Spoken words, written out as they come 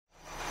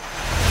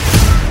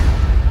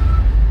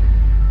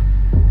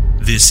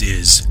This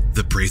is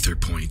the Prather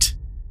Point.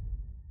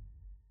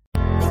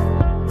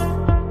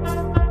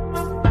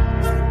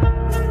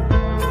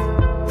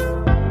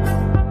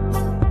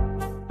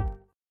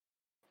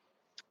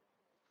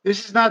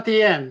 This is not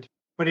the end,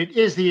 but it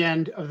is the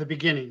end of the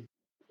beginning.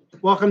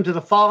 Welcome to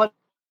the fallen,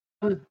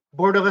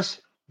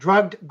 borderless,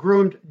 drugged,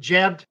 groomed,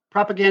 jabbed,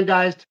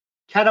 propagandized,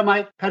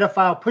 catamite,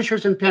 pedophile,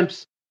 pushers and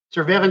pimps,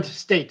 surveillance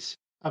states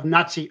of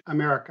Nazi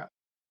America.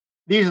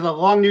 These are the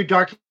long new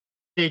dark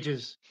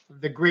ages of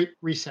the Great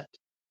Reset.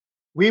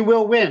 We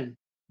will win,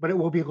 but it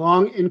will be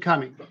long in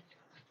coming.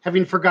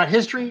 Having forgot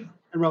history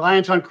and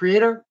reliance on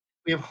Creator,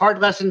 we have hard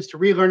lessons to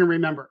relearn and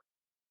remember.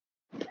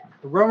 The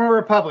Roman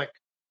Republic,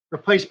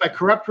 replaced by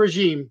corrupt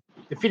regime,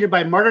 defeated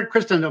by martyred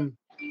Christendom,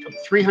 took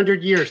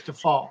 300 years to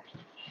fall.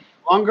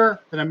 Longer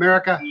than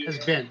America has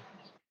been,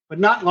 but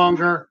not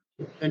longer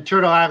than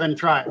Turtle Island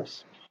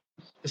tribes.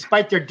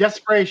 Despite their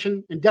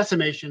desperation and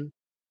decimation,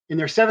 in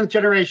their seventh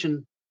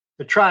generation,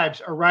 the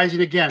tribes are rising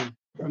again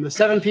from the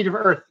 7 feet of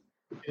earth.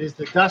 It is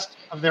the dust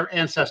of their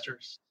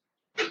ancestors.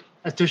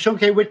 As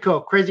Tashunke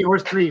Whitco, Crazy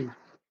Horse dreamed,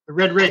 the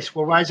red race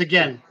will rise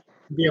again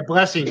and be a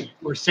blessing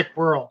for a sick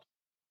world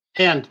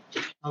and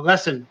a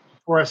lesson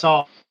for us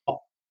all.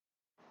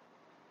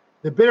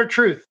 The bitter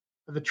truth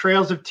of the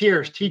trails of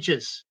tears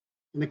teaches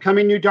in the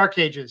coming new dark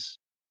ages,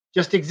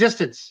 just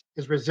existence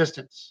is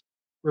resistance.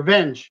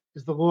 Revenge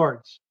is the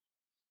Lord's.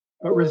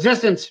 But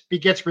resistance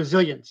begets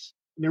resilience.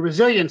 And in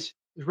resilience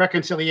is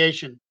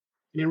reconciliation.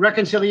 And in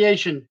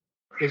reconciliation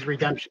is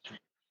redemption.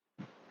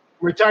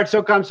 Retired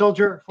SOCOM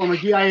soldier, former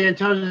DIA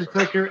intelligence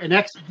collector, and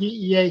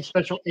ex-DEA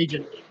special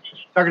agent.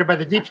 Targeted by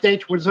the deep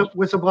state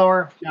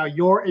whistleblower, now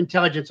your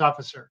intelligence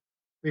officer.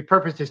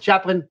 Repurposed as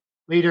chaplain,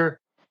 leader,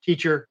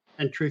 teacher,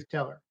 and truth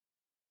teller.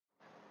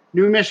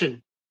 New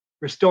mission,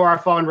 restore our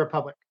fallen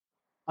republic.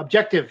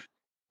 Objective,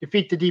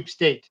 defeat the deep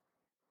state.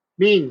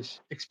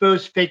 Means,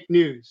 expose fake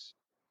news.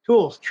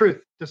 Tools,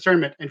 truth,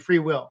 discernment, and free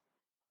will.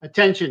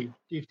 Attention,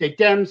 deep state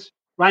Dems,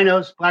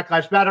 rhinos, Black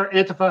Lives Matter,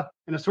 Antifa,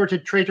 and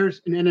assorted traitors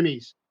and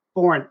enemies,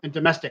 foreign and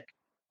domestic.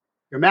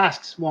 Your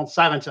masks won't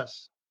silence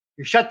us.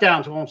 Your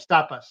shutdowns won't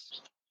stop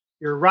us.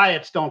 Your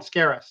riots don't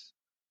scare us.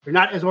 You're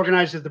not as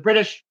organized as the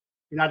British.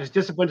 You're not as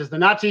disciplined as the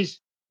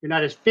Nazis. You're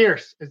not as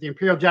fierce as the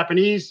Imperial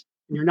Japanese.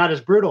 And you're not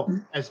as brutal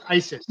as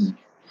ISIS.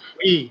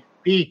 We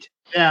beat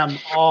them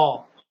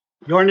all.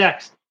 You're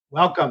next.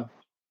 Welcome.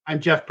 I'm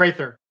Jeff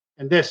Prather,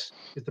 and this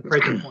is the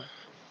Prather Point.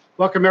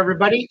 Welcome,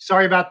 everybody.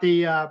 Sorry about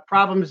the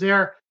problems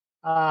there.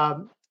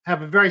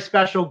 Have a very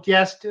special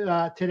guest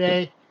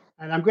today,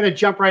 and I'm going to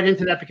jump right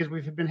into that because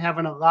we've been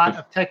having a lot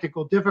of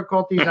technical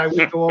difficulties. I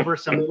will go over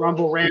some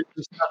rumble rants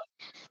and stuff.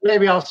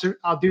 Maybe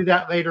I'll do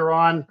that later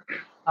on.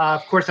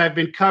 Of course, I've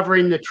been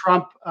covering the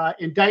Trump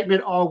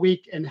indictment all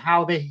week and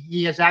how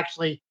he has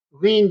actually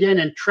leaned in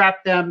and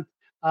trapped them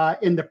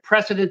in the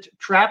precedent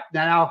trap.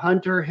 Now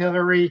Hunter,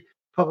 Hillary,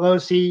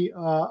 Pelosi,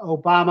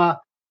 Obama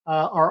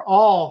are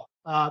all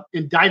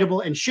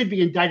indictable and should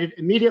be indicted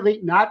immediately,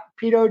 not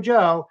Pedo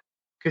Joe,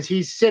 because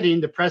he's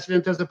sitting. The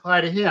precedent doesn't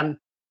apply to him.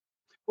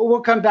 But we'll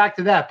come back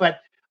to that.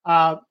 But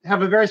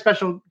have a very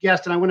special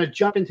guest, and I want to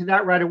jump into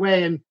that right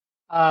away. And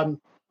I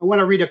want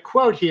to read a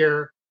quote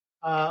here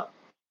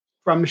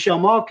from Michelle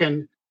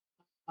Malkin.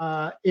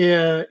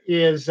 In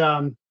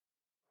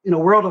a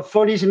world of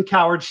phonies and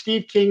cowards,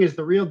 Steve King is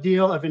the real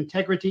deal of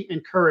integrity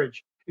and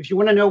courage. If you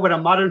want to know what a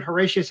modern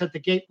Horatius at the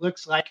gate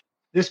looks like,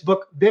 this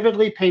book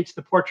vividly paints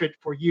the portrait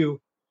for you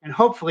and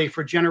hopefully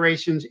for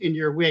generations in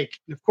your wake.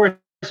 And of course,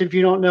 if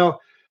you don't know,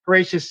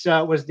 Horatius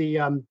was the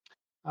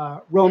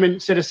Roman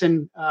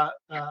citizen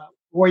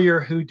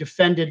warrior who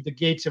defended the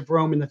gates of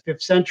Rome in the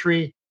 5th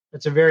century.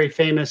 It's a very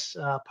famous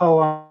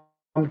poem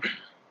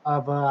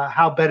of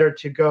how better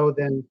to go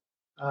than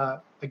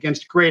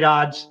against great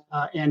odds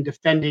and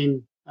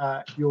defending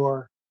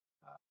your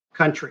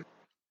country.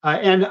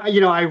 And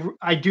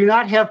I do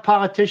not have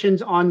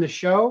politicians on the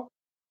show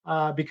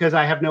because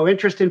I have no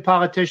interest in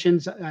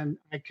politicians, and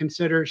I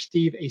consider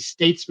Steve a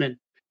statesman.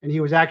 And he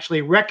was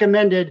actually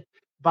recommended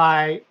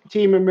by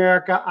Team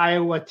America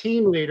Iowa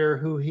team leader,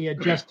 who he had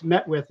just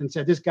met with, and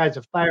said, this guy's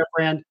a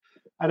firebrand.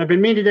 And I've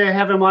been meaning to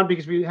have him on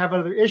because we have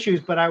other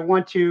issues, but I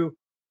want to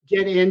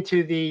get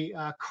into the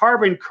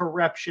carbon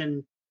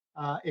corruption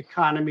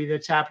economy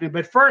that's happening.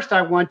 But first,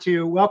 I want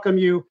to welcome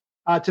you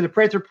to the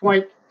Prather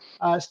Point,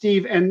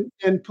 Steve. And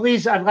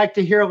please, I'd like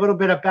to hear a little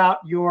bit about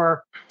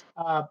your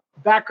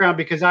background,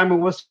 because I'm a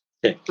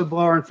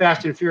whistleblower in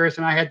Fast and Furious,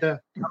 and I had the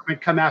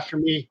government come after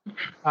me.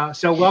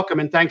 So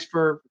welcome, and thanks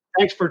for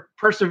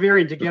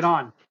persevering to get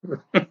on.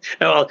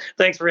 Well,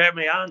 thanks for having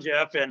me on,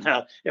 Jeff. And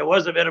it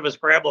was a bit of a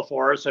scramble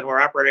for us, and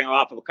we're operating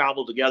off of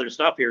cobbled together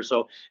stuff here.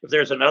 So if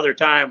there's another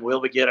time,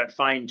 we'll get it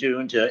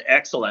fine-tuned to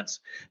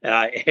excellence.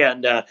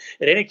 In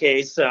any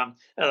case,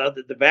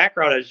 the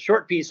background, a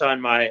short piece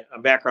on my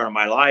background of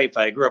my life.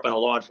 I grew up in a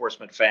law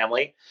enforcement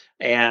family,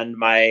 and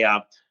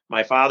my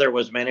My father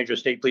was manager of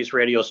state police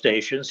radio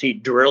stations. He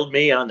drilled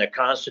me on the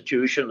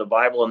Constitution, the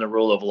Bible, and the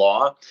rule of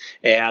law,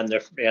 and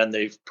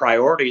the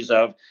priorities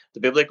of the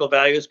biblical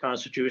values,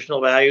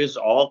 constitutional values,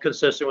 all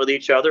consistent with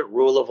each other.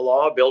 Rule of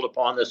law built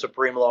upon the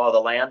supreme law of the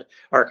land,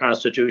 our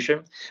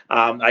Constitution.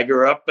 I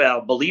grew up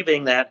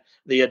believing that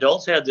the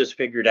adults had this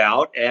figured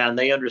out, and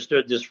they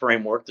understood this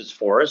framework that's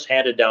for us,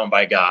 handed down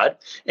by God,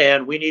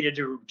 and we needed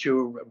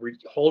to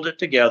hold it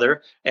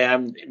together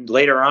and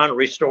later on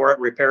restore it,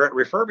 repair it,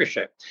 refurbish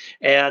it.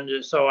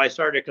 And so I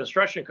started a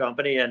construction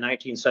company in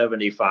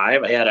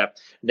 1975. I had a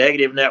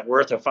negative net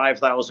worth of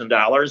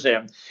 $5,000,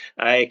 and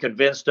I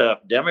convinced a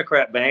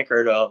Democrat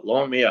banker to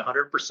loan me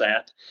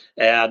 100%.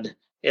 And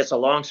it's a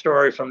long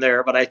story from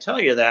there, but I tell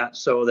you that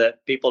so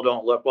that people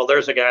don't look, well,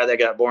 there's a guy that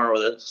got born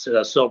with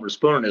a silver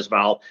spoon in his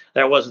mouth.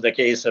 That wasn't the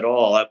case at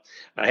all.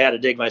 I had to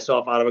dig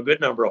myself out of a good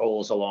number of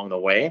holes along the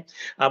way,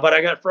 but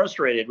I got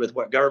frustrated with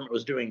what government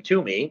was doing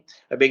to me.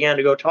 I began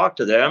to go talk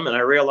to them, and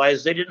I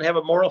realized they didn't have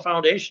a moral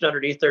foundation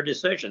underneath their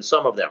decisions,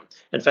 some of them.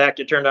 In fact,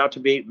 it turned out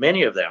to be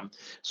many of them.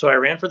 So I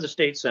ran for the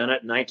state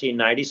Senate in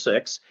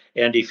 1996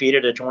 and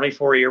defeated a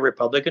 24-year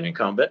Republican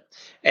incumbent,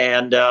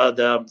 and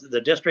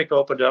the district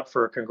opened up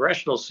for a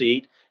congressional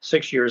seat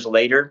 6 years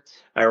later.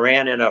 I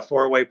ran in a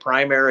four-way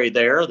primary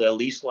there, the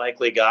least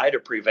likely guy to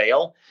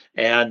prevail,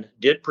 and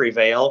did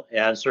prevail,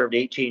 and served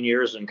 18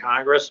 years in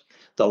Congress.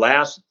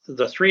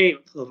 Three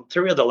of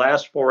the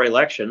last four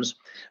elections,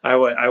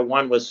 I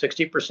won with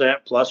 60%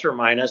 plus or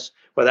minus,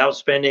 without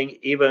spending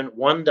even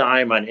one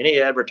dime on any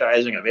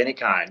advertising of any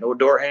kind, no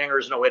door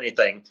hangers, no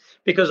anything,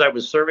 because I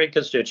was serving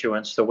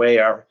constituents the way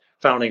our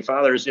founding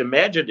fathers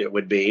imagined it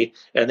would be,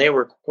 and they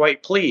were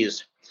quite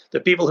pleased. The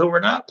people who were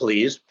not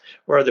pleased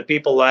were the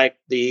people like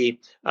the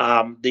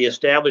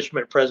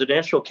establishment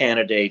presidential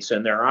candidates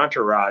and their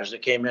entourage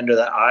that came into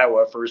the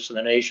Iowa First in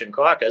the Nation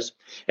caucus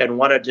and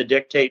wanted to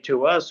dictate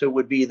to us who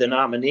would be the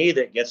nominee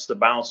that gets the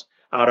bounce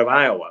out of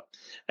Iowa.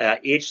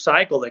 Each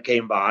cycle that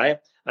came by,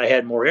 I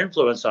had more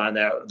influence on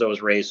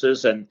those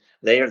races, and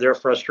their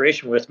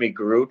frustration with me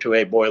grew to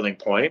a boiling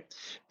point.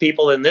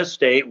 People in this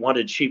state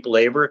wanted cheap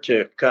labor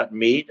to cut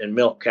meat and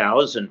milk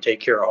cows and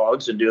take care of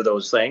hogs and do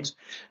those things,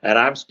 and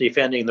I'm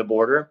defending the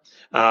border.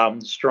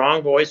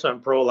 Strong voice on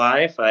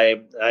pro-life.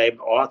 I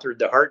authored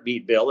the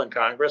heartbeat bill in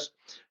Congress,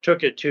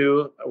 took it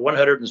to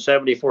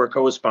 174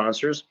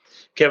 co-sponsors.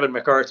 Kevin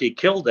McCarthy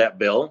killed that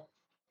bill.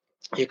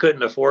 He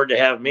couldn't afford to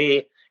have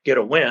me get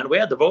a win. We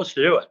had the votes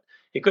to do it.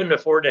 He couldn't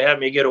afford to have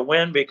me get a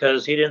win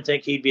because he didn't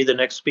think he'd be the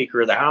next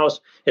Speaker of the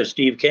House if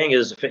Steve King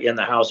is in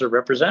the House of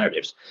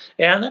Representatives.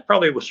 And that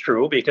probably was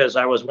true because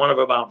I was one of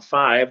about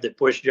five that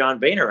pushed John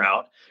Boehner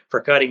out for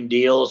cutting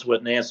deals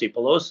with Nancy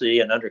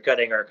Pelosi and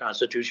undercutting our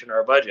Constitution,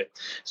 our budget.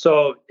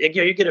 So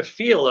you get a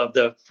feel of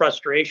the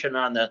frustration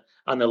on the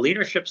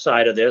leadership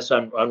side of this,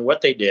 on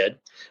what they did.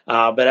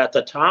 But at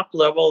the top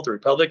level, the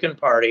Republican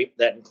Party,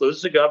 that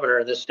includes the governor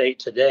of the state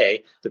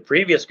today, the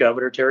previous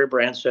governor, Terry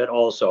Branstad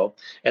also,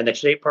 and the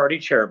state party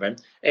chairman,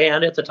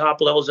 and at the top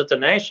levels at the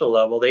national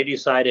level, they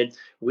decided,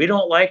 we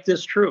don't like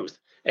this truth.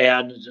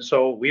 And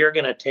so we are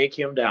going to take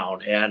him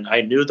down. And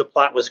I knew the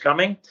plot was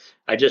coming.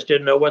 I just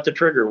didn't know what the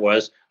trigger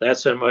was.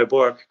 That's in my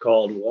book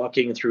called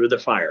Walking Through the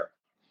Fire.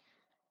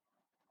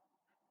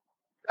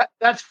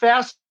 That's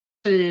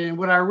fascinating.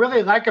 What I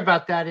really like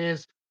about that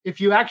is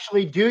if you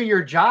actually do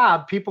your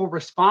job, people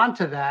respond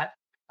to that.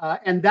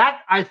 And that,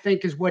 I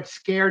think, is what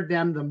scared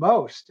them the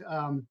most,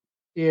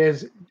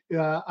 is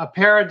a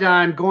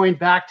paradigm going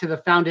back to the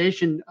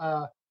foundation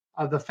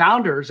of the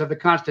founders of the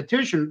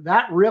Constitution.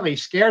 That really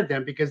scared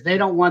them because they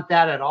don't want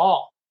that at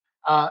all.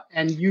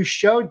 And you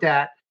showed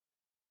that.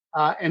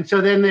 And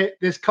so then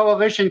this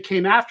coalition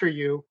came after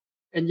you.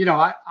 And,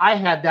 I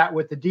had that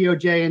with the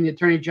DOJ and the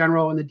Attorney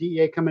General and the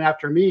DEA coming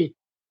after me.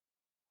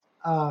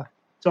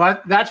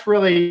 That's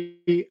really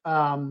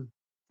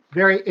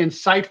very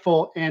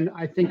insightful and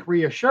I think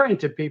reassuring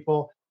to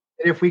people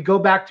that if we go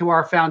back to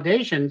our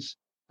foundations,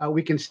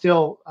 we can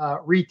still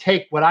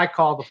retake what I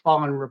call the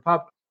fallen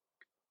republic.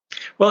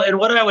 Well, and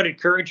what I would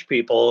encourage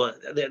people,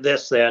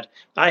 that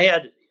I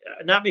had,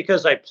 not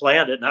because I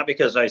planned it, not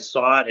because I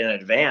saw it in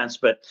advance,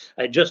 but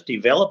I just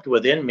developed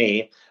within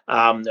me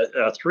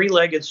a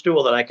three-legged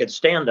stool that I could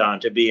stand on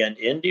to be an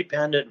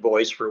independent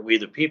voice for we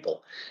the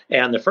people.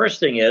 And the first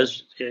thing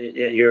is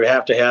you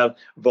have to have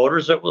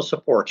voters that will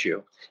support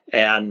you.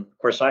 And of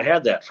course, I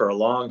had that for a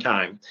long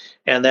time.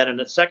 And then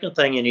the second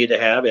thing you need to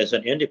have is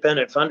an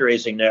independent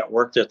fundraising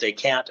network that they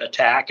can't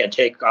attack and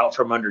take out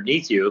from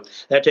underneath you.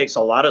 That takes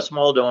a lot of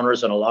small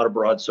donors and a lot of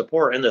broad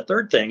support. And the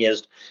third thing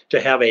is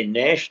to have a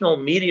national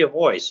media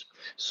voice.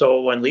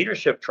 So when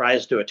leadership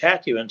tries to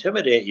attack you,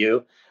 intimidate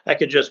you, I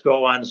could just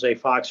go on, say,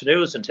 Fox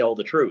News and tell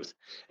the truth.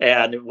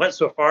 And it went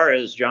so far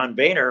as John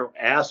Boehner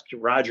asked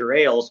Roger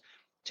Ailes,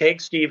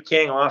 take Steve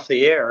King off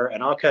the air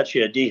and I'll cut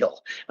you a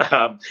deal.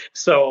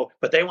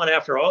 But they went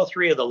after all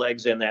three of the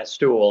legs in that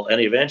stool,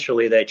 and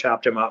eventually they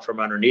chopped him out from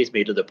underneath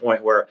me to the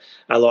point where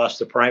I lost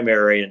the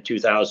primary in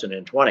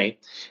 2020.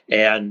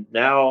 And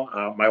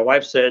now my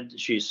wife said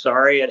she's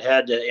sorry it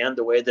had to end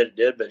the way that it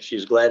did, but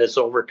she's glad it's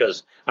over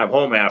because I'm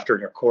home after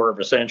a quarter of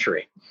a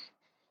century.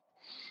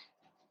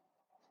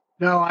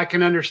 No, I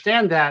can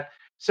understand that.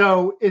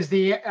 So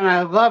and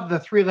I love the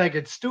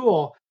three-legged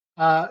stool.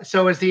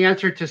 So is the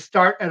answer to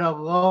start at a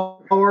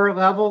lower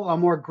level, a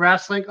more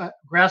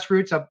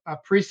grassroots, a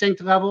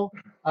precinct level,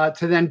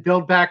 to then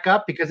build back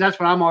up? Because that's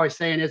what I'm always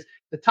saying is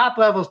the top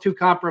level is too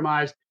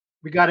compromised.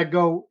 We got to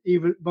go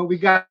even, but we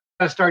got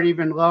to start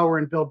even lower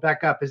and build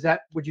back up.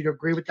 Would you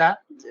agree with that?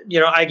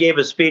 I gave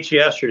a speech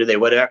yesterday that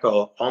would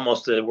echo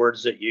almost the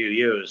words that you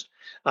used.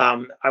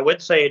 I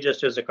would say,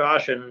 just as a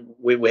caution,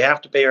 we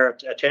have to pay our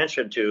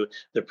attention to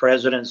the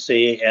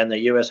presidency and the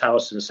U.S.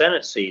 House and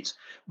Senate seats.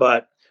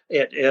 But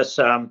it is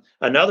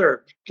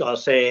another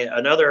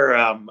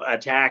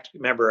attacked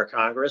member of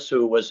Congress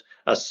who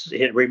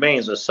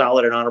remains a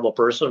solid and honorable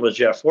person was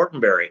Jeff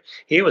Fortenberry.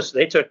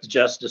 They took the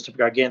justice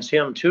against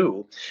him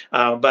too.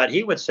 But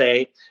he would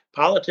say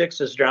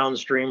politics is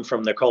downstream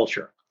from the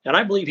culture. And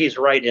I believe he's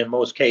right in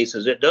most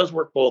cases. It does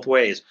work both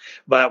ways,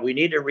 but we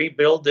need to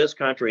rebuild this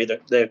country.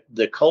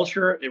 The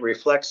culture, it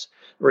reflects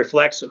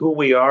who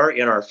we are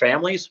in our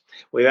families.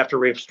 We have to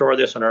restore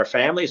this in our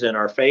families, in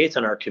our faith,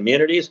 in our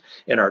communities,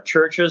 in our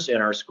churches,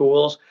 in our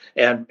schools,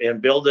 and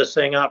build this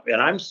thing up.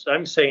 And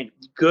I'm saying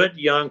good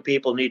young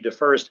people need to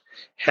first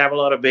have a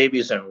lot of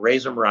babies and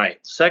raise them right.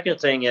 Second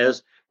thing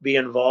is be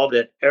involved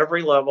at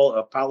every level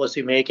of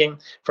policy making,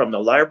 from the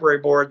library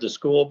board, the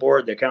school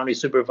board, the county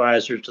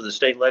supervisors to the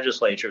state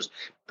legislatures.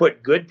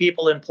 Put good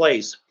people in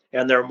place,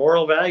 and their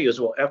moral values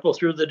will echo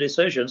through the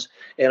decisions,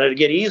 and it'll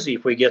get easy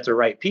if we get the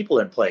right people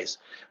in place.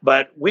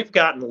 But we've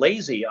gotten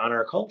lazy on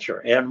our culture,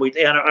 and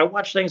I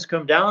watch things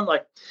come down.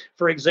 Like,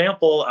 for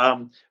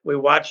example, we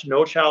watched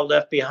No Child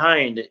Left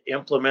Behind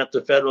implement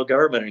the federal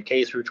government in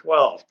K through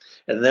 12,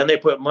 and then they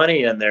put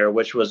money in there,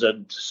 which was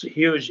a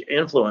huge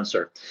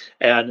influencer.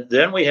 And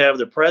then we have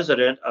the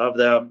president of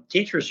the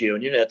teachers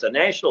union at the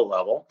national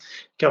level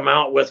come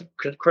out with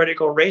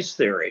critical race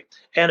theory,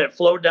 and it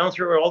flowed down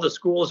through all the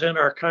schools in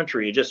our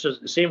country. It just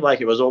seemed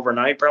like it was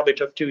overnight. Probably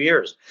took 2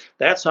 years.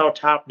 That's how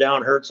top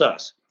down hurts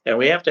us. And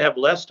we have to have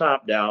less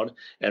top down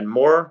and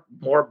more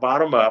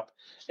bottom up.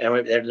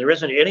 And there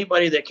isn't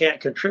anybody that can't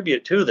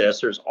contribute to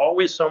this. There's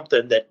always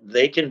something that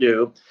they can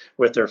do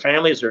with their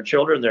families, their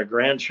children, their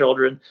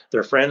grandchildren,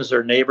 their friends,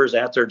 their neighbors,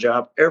 at their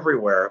job,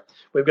 everywhere.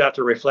 We've got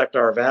to reflect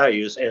our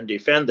values and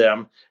defend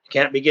them.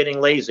 Can't be getting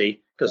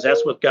lazy, because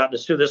that's what got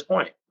us to this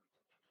point.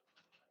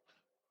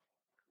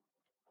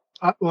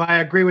 Well, I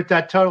agree with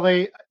that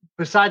totally.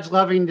 Besides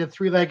loving the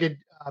three-legged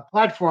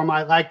platform,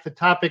 I like the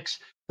topics,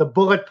 the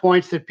bullet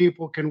points that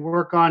people can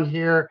work on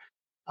here.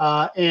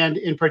 And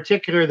in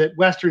particular, that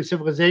Western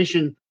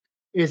civilization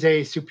is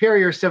a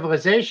superior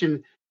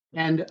civilization.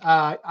 And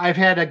I've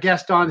had a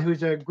guest on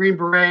who's a Green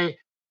Beret,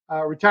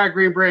 retired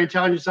Green Beret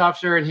intelligence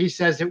officer, and he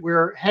says that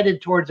we're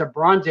headed towards a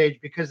Bronze Age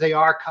because they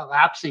are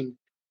collapsing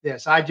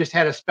this. I just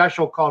had a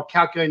special called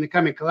Calculating the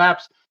Coming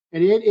Collapse,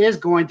 and it is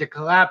going to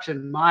collapse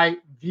in my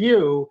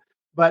view,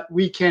 but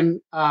we can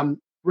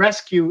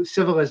rescue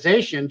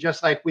civilization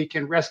just like we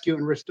can rescue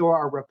and restore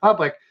our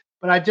republic.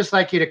 But I'd just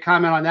like you to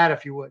comment on that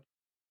if you would.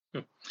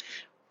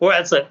 Well,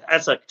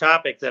 that's a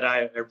topic that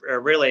I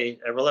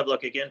really love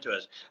looking into.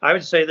 I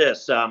would say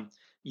this: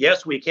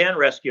 yes, we can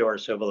rescue our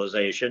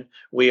civilization.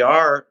 We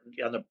are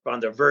on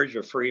the verge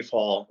of free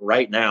fall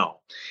right now,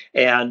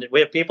 and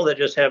we have people that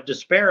just have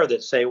despair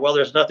that say, "Well,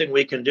 there's nothing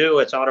we can do.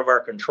 It's out of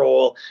our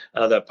control.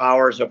 The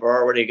powers have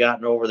already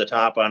gotten over the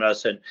top on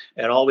us, and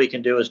all we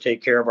can do is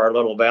take care of our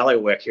little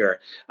ballywick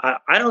here."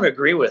 I don't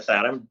agree with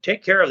that.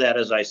 Take care of that,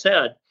 as I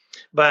said,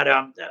 but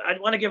I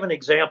want to give an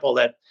example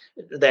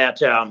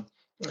that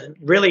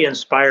really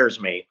inspires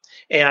me.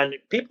 And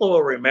people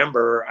will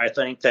remember, I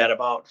think, that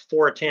about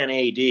 410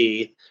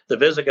 AD, the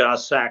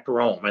Visigoths sacked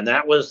Rome, and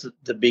that was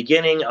the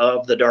beginning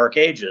of the Dark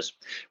Ages.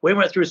 We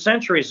went through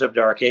centuries of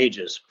Dark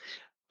Ages.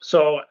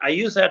 So I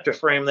use that to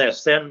frame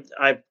this. Then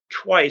I've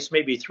twice,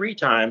 maybe 3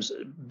 times,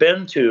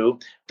 been to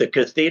the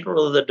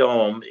Cathedral of the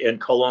Dome in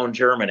Cologne,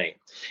 Germany,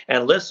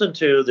 and listened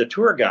to the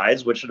tour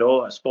guides, which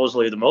know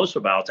supposedly the most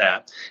about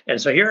that. And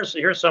so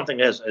here's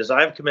something as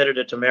I've committed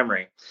it to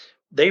memory.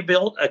 They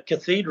built a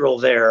cathedral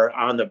there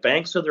on the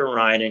banks of the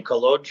Rhine in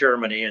Cologne,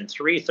 Germany in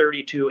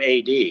 332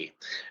 AD.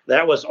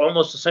 That was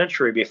almost a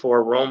century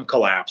before Rome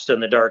collapsed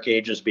and the Dark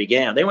Ages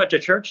began. They went to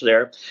church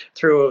there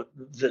through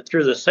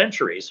the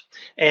centuries.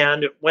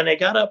 And when they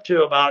got up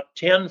to about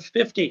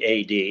 1050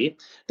 AD,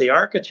 the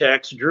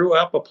architects drew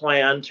up a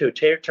plan to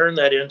turn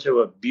that into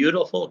a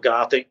beautiful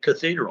Gothic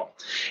cathedral.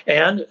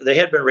 And they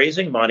had been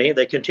raising money.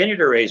 They continued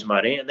to raise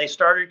money, and they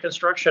started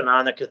construction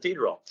on the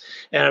cathedral.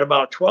 And at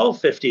about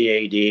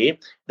 1250 AD,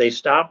 they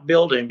stopped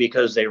building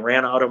because they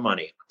ran out of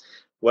money.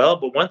 Well,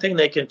 but one thing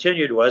they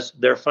continued was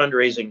their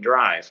fundraising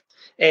drive.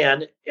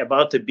 And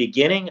about the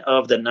beginning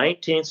of the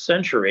 19th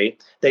century,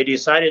 they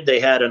decided they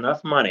had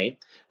enough money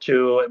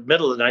to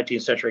middle of the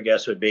 19th century, I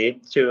guess would be,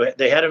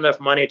 they had enough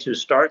money to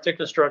start the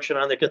construction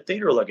on the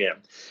cathedral again.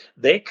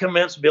 They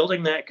commenced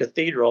building that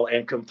cathedral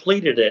and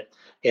completed it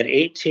in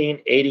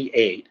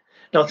 1888.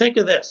 Now think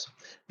of this.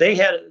 They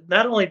had,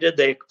 not only did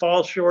they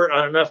fall short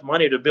on enough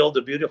money to build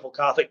the beautiful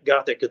Gothic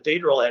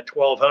cathedral at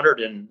 1200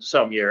 and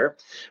some year,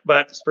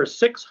 but for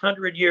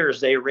 600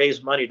 years they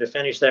raised money to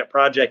finish that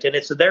project, and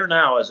it's there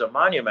now as a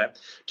monument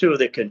to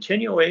the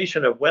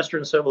continuation of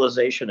Western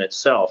civilization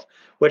itself,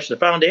 which the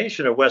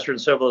foundation of Western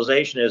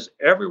civilization is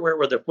everywhere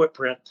where the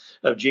footprint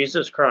of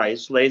Jesus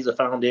Christ lays the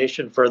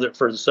foundation for the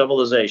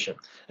civilization.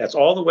 That's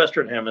all the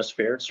Western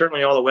Hemisphere,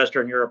 certainly all the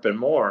Western Europe and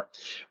more.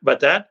 But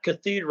that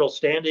cathedral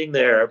standing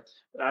there,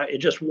 it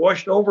just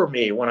washed over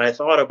me when I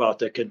thought about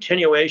the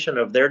continuation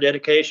of their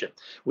dedication.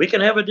 We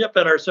can have a dip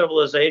in our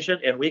civilization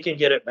and we can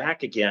get it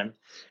back again.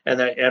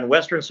 And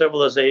Western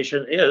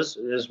civilization is,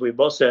 as we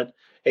both said,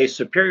 a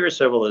superior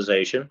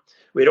civilization.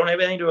 We don't have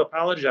anything to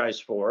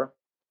apologize for.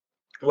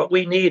 What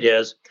we need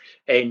is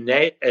an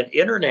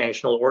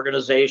international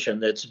organization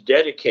that's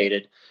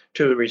dedicated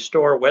to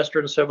restore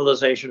Western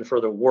civilization for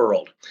the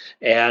world.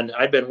 And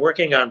I've been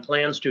working on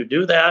plans to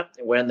do that.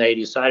 When they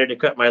decided to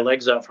cut my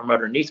legs out from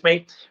underneath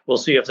me, we'll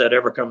see if that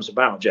ever comes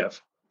about,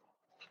 Jeff.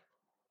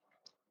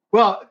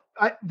 Well,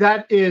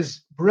 that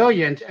is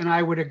brilliant, and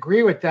I would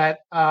agree with that.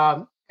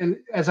 And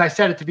as I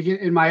said at the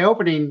beginning in my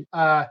opening,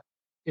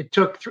 it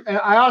took.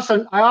 I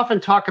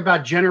often talk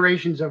about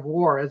generations of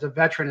war as a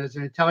veteran, as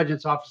an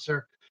intelligence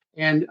officer,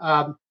 and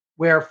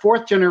where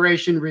fourth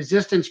generation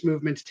resistance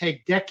movements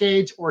take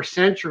decades or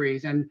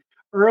centuries, and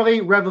early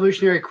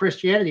revolutionary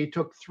Christianity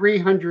took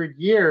 300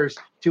 years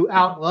to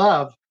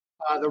outlove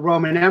the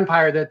Roman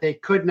Empire that they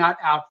could not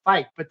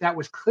outfight. But that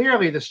was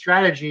clearly the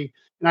strategy,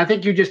 and I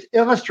think you just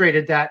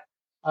illustrated that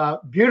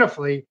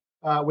beautifully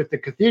with the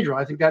cathedral.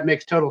 I think that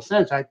makes total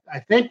sense. I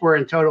think we're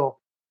in total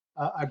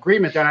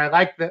agreement there. And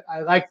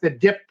I like the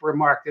dip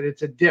remark, that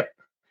it's a dip.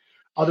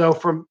 Although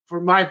from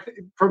my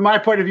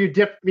point of view,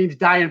 dip means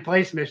die in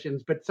place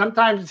missions. But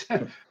sometimes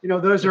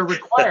those are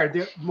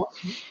required.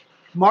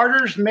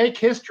 Martyrs make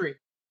history.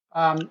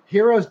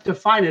 Heroes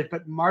define it,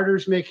 but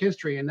martyrs make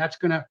history, and that's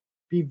going to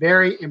be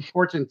very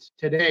important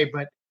today.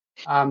 But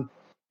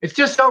it's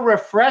just so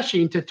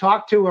refreshing to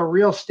talk to a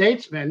real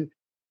statesman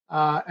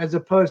as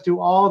opposed to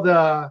all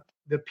the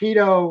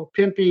pedo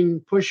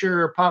pimping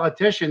pusher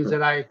politicians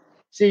that I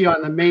see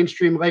on the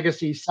mainstream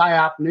legacy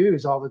PSYOP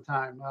news all the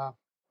time.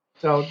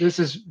 So this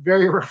is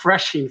very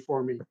refreshing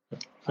for me.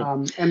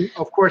 And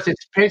of course,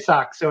 it's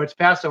Pesach, so it's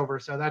Passover.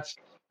 So that's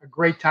a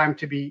great time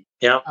to be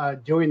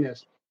doing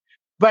this.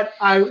 But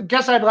I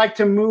guess I'd like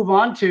to move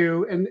on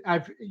to, and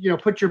I've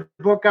put your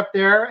book up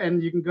there,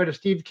 and you can go to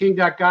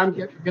steveking.com,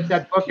 get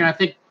that book. And I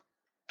think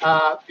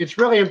it's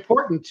really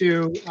important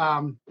to,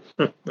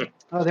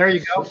 oh, there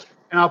you go.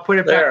 And I'll put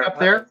it back up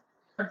there.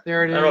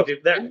 There it is. I don't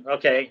know if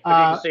okay, you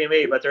can see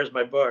me, but there's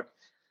my book,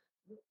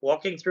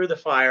 Walking Through the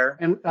Fire.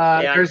 And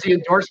there's the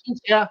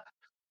endorsements, yeah.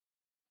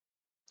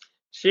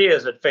 She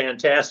is a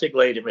fantastic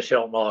lady,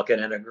 Michelle Malkin,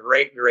 and a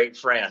great, great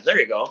friend. There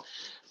you go.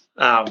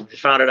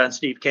 Found it on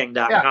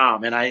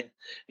steveking.com. Yeah.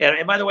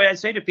 And by the way, I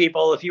say to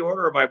people, if you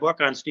order my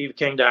book on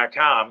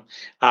steveking.com,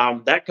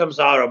 that comes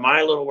out of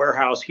my little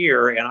warehouse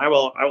here, and I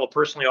will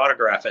personally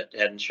autograph it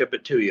and ship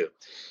it to you.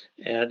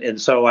 And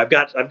so I've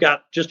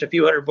got just a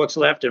few hundred books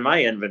left in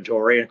my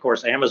inventory. And of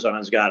course,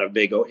 Amazon's got a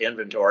big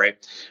inventory,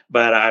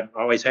 but I'm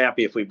always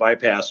happy if we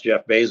bypass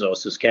Jeff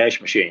Bezos'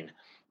 cash machine.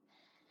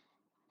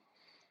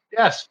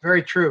 Yes,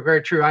 very true.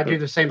 Very true. I do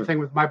the same thing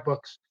with my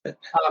books.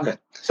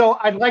 So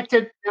I'd like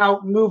to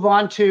now move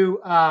on to,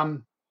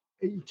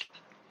 you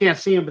can't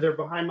see them, but they're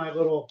behind my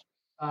little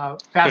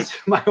past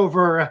my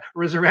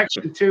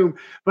resurrection tomb.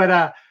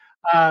 But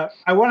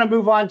I want to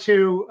move on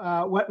to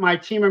what my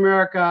Team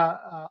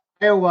America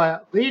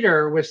Iowa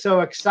leader was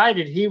so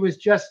excited. He was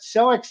just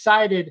so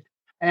excited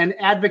and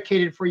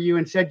advocated for you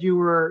and said you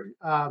were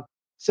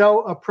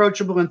so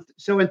approachable and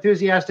so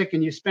enthusiastic,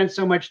 and you spent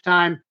so much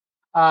time.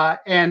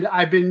 And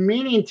I've been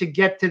meaning to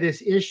get to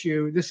this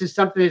issue. This is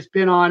something that's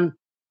been on.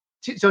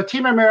 So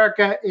Team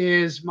America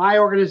is my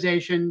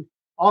organization,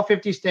 all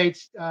 50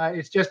 states.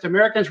 It's just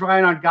Americans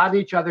relying on God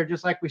and each other,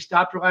 just like we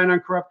stopped relying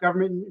on corrupt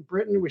government in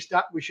Britain.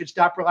 We should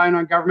stop relying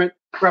on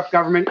corrupt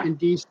government in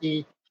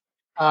DC.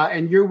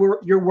 And you're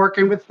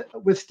working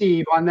with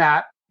Steve on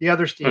that, the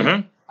other Steve.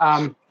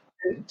 Mm-hmm.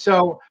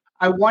 So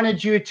I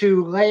wanted you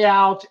to lay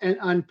out and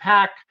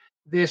unpack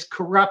this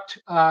corrupt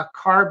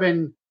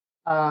carbon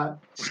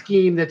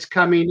scheme that's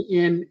coming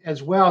in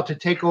as well to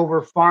take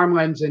over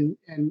farmlands and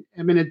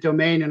eminent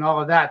domain and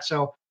all of that.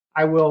 So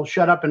I will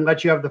shut up and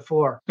let you have the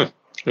floor.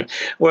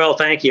 Well,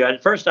 thank you. And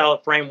first,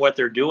 I'll frame what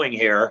they're doing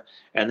here,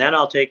 and then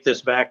I'll take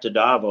this back to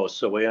Davos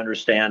so we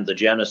understand the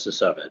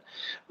genesis of it.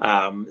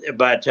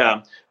 But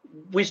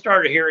we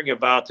started hearing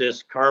about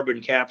this carbon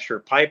capture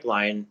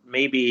pipeline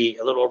maybe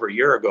a little over a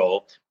year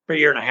ago, a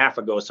year and a half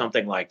ago,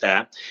 something like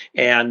that.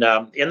 And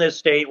in this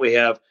state, we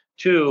have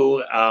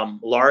two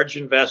large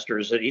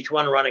investors, that each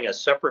one running a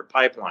separate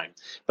pipeline.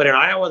 But in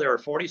Iowa, there are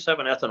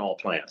 47 ethanol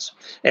plants,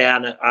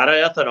 and out of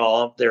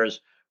ethanol, there's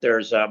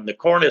the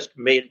corn is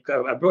made.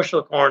 A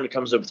bushel of corn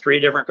comes with three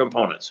different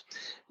components.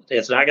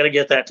 It's not going to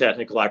get that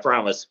technical, I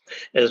promise.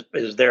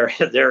 Is there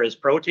is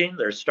protein,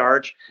 there's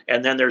starch,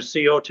 and then there's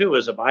CO2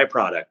 as a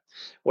byproduct.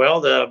 Well,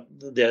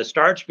 the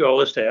starch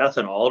goes to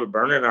ethanol to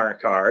burn in our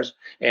cars,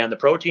 and the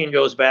protein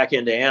goes back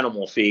into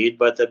animal feed,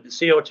 but the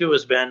CO2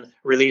 has been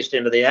released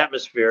into the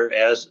atmosphere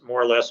as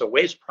more or less a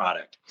waste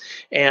product.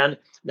 And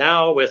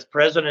now with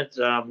President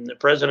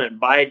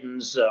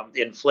Biden's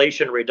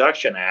Inflation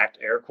Reduction Act,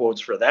 air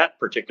quotes for that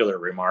particular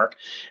remark,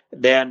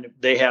 then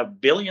they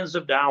have billions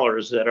of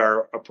dollars that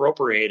are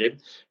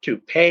appropriated to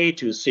pay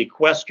to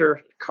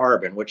sequester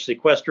carbon, which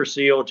sequesters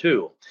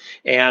CO2.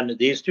 And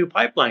these two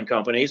pipeline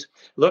companies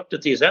looked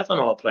at these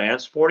ethanol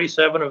plants,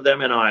 47 of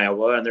them in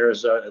Iowa, and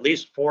there's at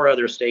least 4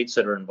 other states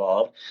that are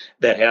involved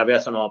that have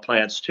ethanol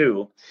plants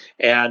too.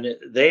 And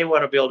they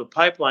want to build a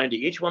pipeline to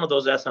each one of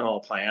those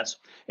ethanol plants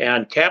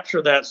and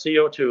capture that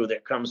CO2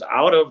 that comes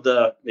out of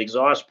the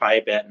exhaust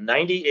pipe at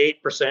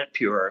 98%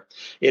 pure.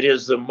 It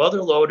is the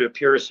mother lode of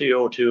pure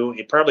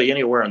CO2, probably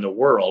anywhere in the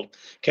world.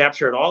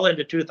 Capture it all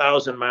into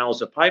 2,000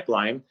 miles of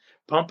pipeline,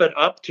 pump it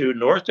up to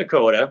North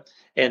Dakota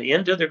and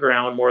into the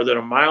ground more than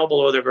a mile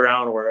below the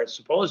ground, where it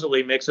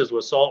supposedly mixes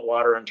with salt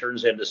water and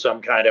turns into some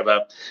kind of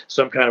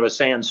a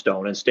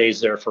sandstone and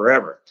stays there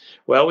forever.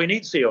 Well, we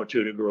need CO2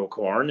 to grow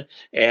corn,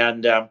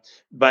 and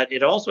but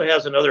it also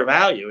has another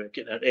value.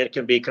 It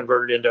can be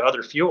converted into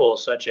other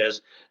fuels such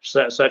as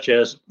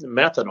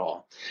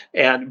methanol,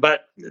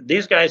 but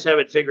these guys have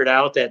it figured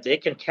out that they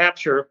can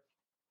capture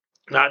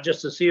not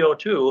just the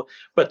CO2,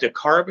 but the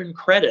carbon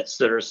credits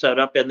that are set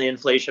up in the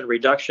Inflation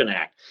Reduction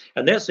Act.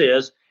 And this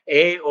is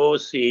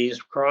AOC's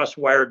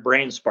cross-wired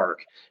brain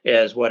spark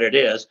is what it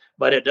is,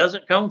 but it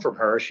doesn't come from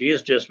her. She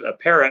is just a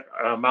parrot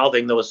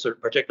mouthing those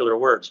particular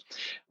words.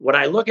 When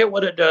I look at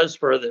what it does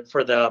for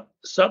the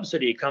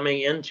subsidy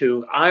coming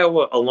into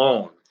Iowa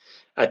alone,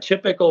 a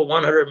typical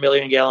 100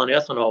 million gallon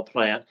ethanol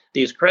plant,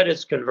 these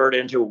credits convert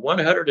into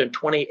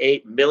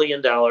 $128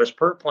 million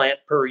per plant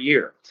per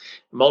year.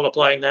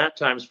 Multiplying that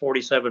times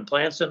 47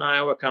 plants in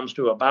Iowa comes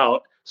to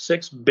about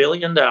 $6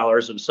 billion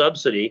of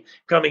subsidy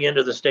coming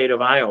into the state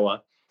of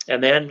Iowa.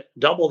 And then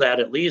double that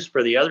at least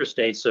for the other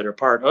states that are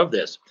part of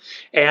this.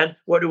 And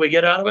what do we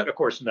get out of it? Of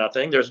course,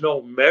 nothing. There's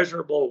no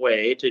measurable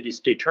way to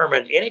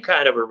determine any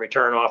kind of a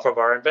return off of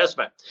our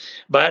investment.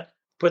 But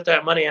put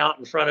that money out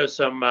in front of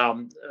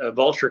some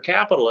vulture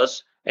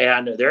capitalists,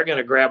 and they're going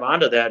to grab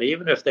onto that,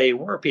 even if they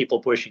were people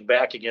pushing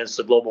back against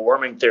the global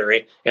warming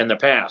theory in the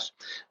past.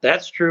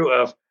 That's true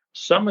of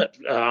Summit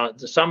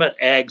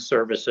Ag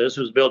Services,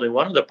 who's building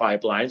one of the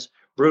pipelines,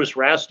 Bruce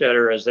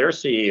Rastetter as their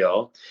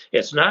CEO.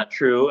 It's not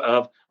true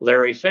of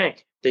Larry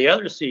Fink, the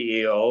other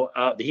CEO.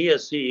 He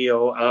is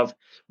CEO of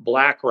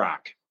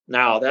BlackRock.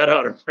 Now, that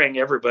ought to ring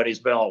everybody's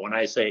bell when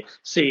I say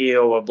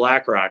CEO of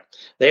BlackRock.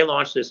 They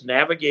launched this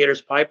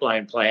Navigator's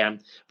pipeline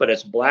plan, but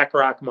it's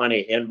BlackRock money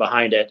in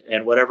behind it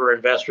and whatever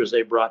investors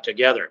they brought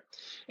together.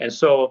 And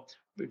so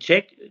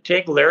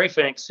take Larry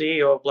Fink,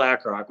 CEO of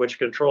BlackRock, which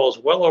controls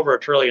well over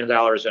 $1 trillion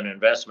in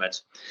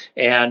investments,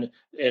 and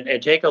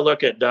take a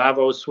look at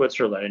Davos,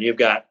 Switzerland. And you've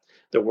got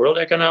the World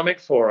Economic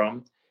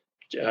Forum,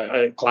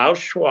 Klaus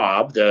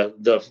Schwab,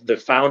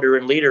 the founder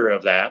and leader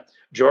of that,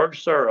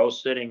 George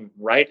Soros sitting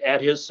right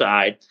at his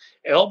side.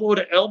 Elbow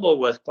to elbow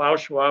with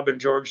Klaus Schwab and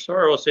George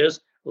Soros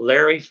is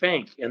Larry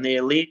Fink in the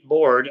elite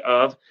board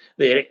of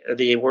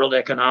the World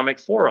Economic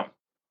Forum.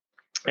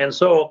 And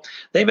so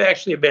they've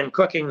actually been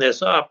cooking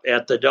this up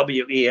at the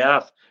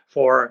WEF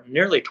for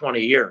nearly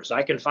 20 years.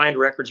 I can find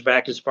records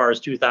back as far as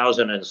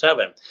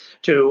 2007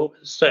 to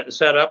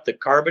set up the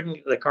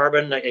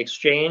carbon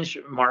exchange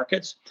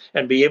markets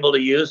and be able to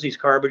use these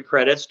carbon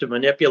credits to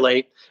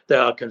manipulate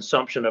the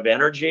consumption of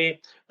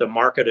energy, the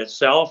market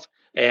itself,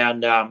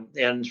 and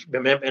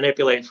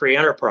manipulate free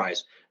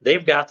enterprise.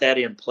 They've got that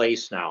in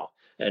place now.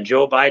 And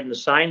Joe Biden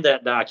signed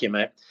that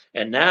document,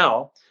 and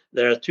now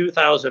the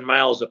 2,000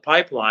 miles of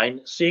pipeline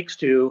seeks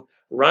to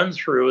run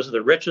through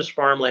the richest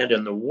farmland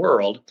in the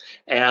world.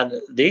 And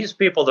these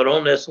people that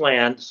own this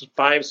land,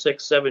 5,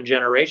 6, 7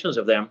 generations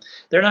of them,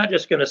 they're not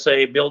just going to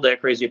say, build that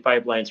crazy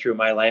pipeline through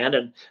my land.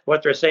 And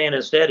what they're saying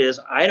instead is,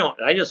 I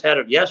just had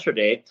it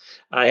yesterday.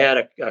 I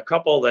had a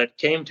couple that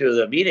came to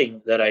the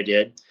meeting that I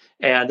did,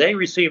 and they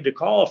received a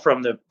call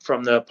from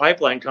the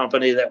pipeline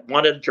company that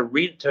wanted to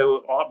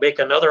make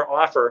another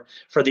offer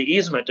for the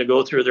easement to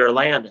go through their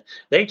land.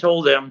 They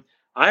told them,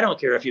 I don't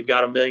care if you've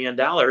got $1 million.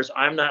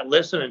 I'm not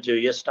listening to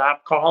you.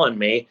 Stop calling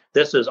me.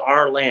 This is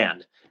our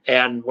land,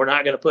 and we're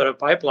not going to put a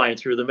pipeline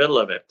through the middle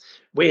of it.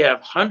 We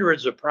have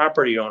hundreds of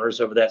property owners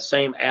of that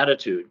same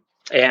attitude,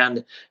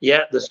 and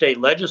yet the state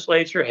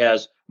legislature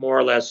has more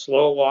or less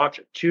slow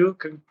walked two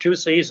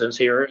seasons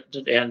here,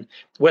 and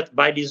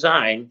by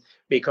design,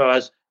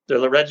 because the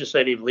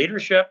legislative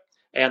leadership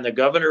and the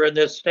governor in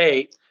this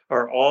state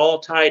are all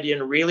tied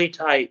in really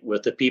tight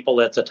with the people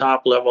at the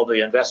top level of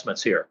the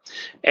investments here.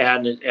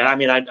 And I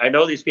mean, I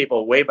know these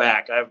people way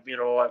back.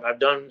 I've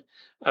done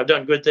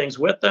good things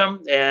with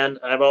them, and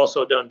I've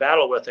also done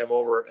battle with them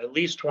over at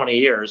least 20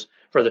 years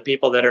for the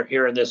people that are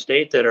here in this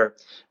state that are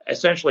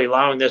essentially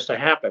allowing this to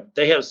happen.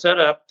 They have set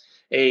up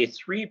a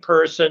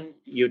 3-person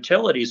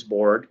utilities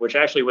board, which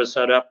actually was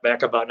set up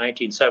back about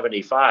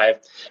 1975.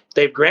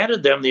 They've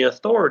granted them the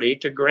authority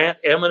to grant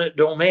eminent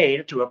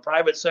domain to a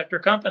private sector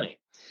company.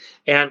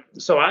 And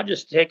so I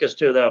just take us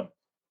to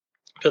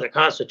the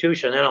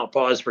Constitution, and I'll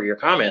pause for your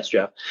comments,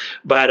 Jeff.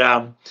 But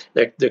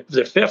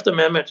the Fifth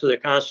Amendment to the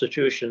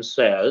Constitution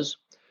says,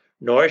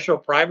 "Nor shall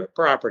private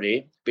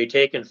property be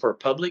taken for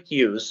public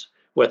use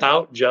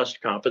without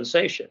just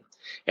compensation."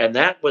 And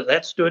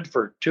that stood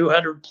for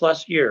 200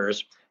 plus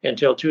years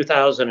until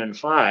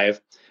 2005,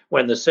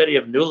 when the city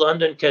of New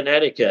London,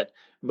 Connecticut,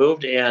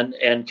 moved in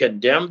and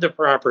condemned the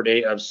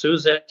property of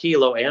Suzette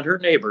Kilo and her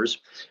neighbors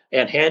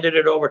and handed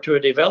it over to a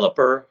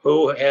developer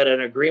who had an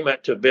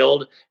agreement to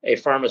build a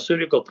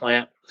pharmaceutical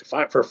plant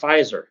for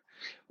Pfizer.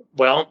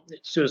 Well,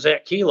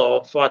 Suzette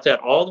Kilo fought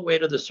that all the way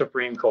to the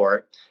Supreme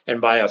Court, and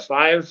by a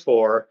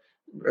 5-4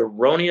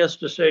 erroneous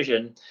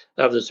decision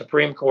of the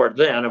Supreme Court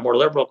then, a more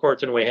liberal court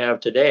than we have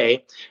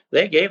today,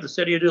 they gave the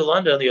city of New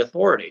London the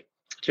authority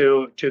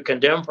to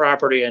condemn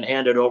property and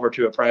hand it over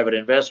to a private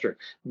investor.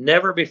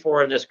 Never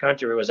before in this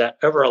country was that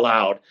ever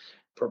allowed,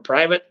 for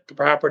private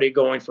property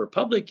going for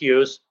public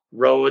use,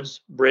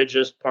 roads,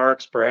 bridges,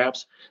 parks,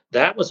 perhaps.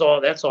 That's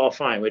all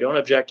fine. We don't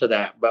object to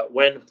that. But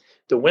when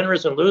the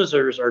winners and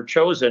losers are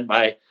chosen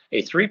by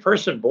a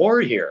 3-person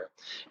board here,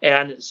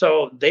 and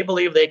so they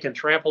believe they can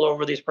trample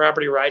over these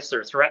property rights,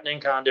 they're threatening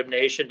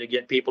condemnation to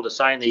get people to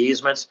sign the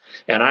easements.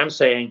 And I'm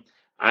saying,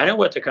 I know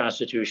what the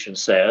Constitution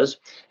says,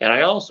 and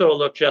I also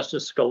looked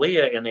Justice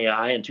Scalia in the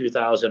eye in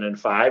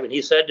 2005, and he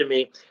said to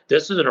me,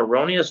 "This is an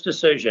erroneous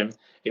decision.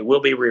 It will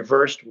be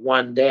reversed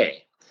one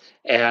day."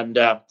 And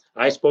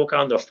I spoke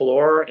on the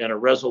floor in a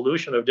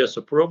resolution of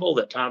disapproval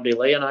that Tom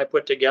DeLay and I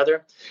put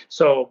together.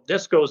 So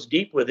this goes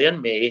deep within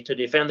me to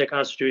defend the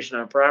Constitution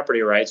on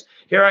property rights.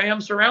 Here I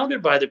am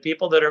surrounded by the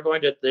people that are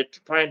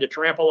trying to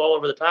trample all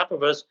over the top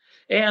of us,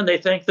 and they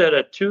think that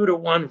a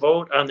 2-1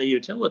 vote on the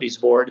utilities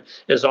board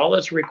is all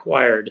that's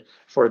required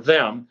for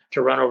them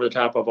to run over the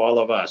top of all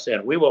of us.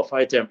 And we will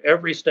fight them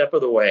every step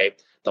of the way.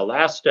 The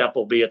last step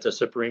will be at the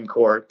Supreme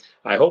Court.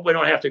 I hope we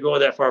don't have to go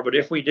that far, but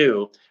if we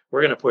do,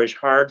 we're going to push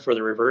hard for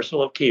the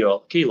reversal of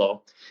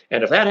Kelo.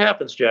 And if that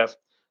happens, Jeff,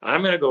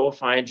 I'm going to go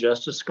find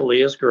Justice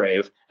Scalia's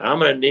grave. I'm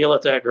going to kneel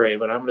at that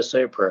grave, and I'm going to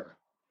say a prayer.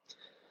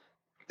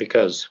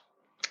 Because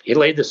he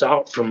laid this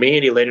out for me,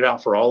 and he laid it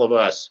out for all of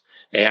us.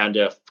 And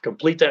to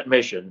complete that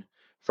mission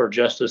for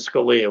Justice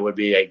Scalia would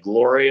be a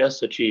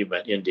glorious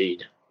achievement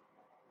indeed.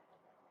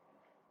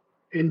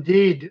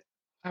 Indeed.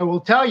 I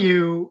will tell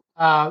you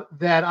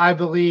that I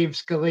believe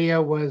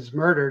Scalia was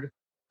murdered.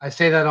 I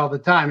say that all the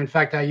time. In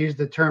fact, I use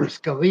the term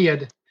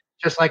Scalia'd,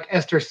 just like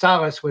Esther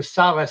Salas was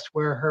solaced,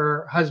 where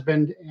her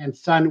husband and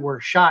son were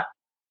shot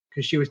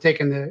because she was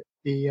taking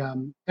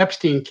the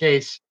Epstein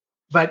case.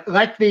 But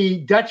like the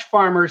Dutch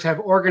farmers have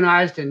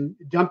organized and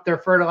dumped their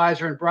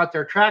fertilizer and brought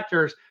their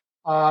tractors,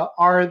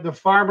 are the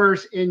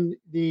farmers in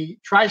the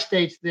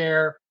tri-states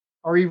there,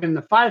 or even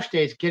the 5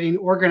 states, getting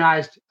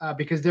organized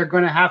because they're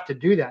going to have to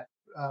do that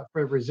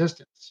for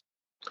resistance.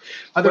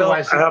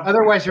 Otherwise, you're also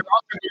going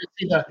to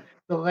see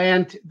the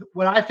land.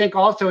 What I think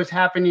also is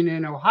happening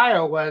in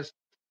Ohio was,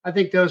 I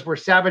think those were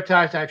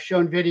sabotaged. I've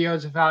shown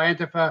videos of how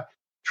Antifa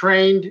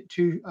trained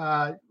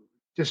to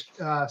just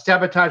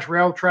sabotage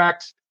rail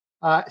tracks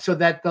so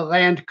that the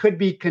land could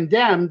be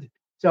condemned,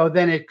 so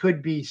then it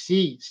could be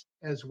seized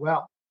as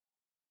well.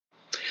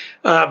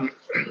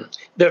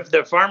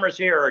 The farmers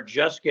here are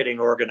just getting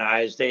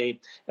organized. They,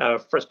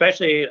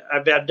 especially,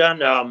 I've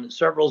done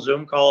several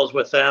Zoom calls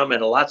with them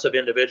and lots of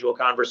individual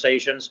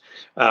conversations.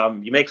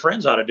 You make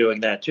friends out of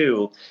doing that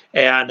too.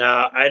 And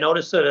I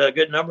noticed that a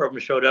good number of them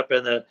showed up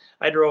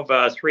I drove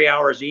 3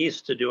 hours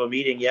east to do a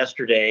meeting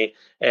yesterday,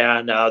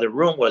 and the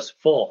room was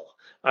full.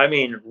 I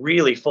mean,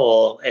 really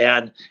full.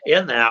 And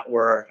in that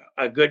were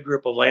a good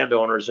group of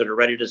landowners that are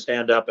ready to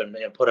stand up and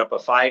put up a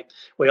fight.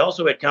 We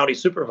also had county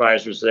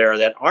supervisors there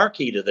that are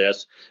key to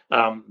this.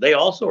 They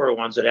also are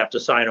ones that have to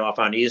sign off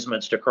on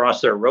easements to cross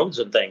their roads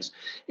and things.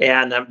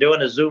 And I'm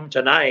doing a Zoom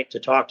tonight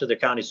to talk to the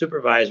county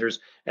supervisors,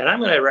 and I'm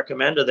going to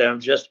recommend to them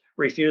just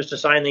refuse to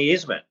sign the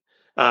easement.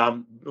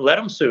 Let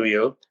them sue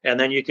you, and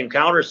then you can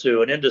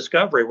countersue. And in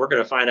discovery, we're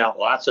going to find out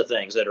lots of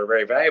things that are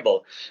very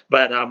valuable.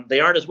 But they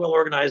aren't as well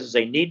organized as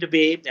they need to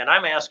be. And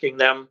I'm asking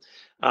them,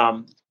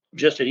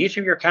 just at each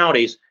of your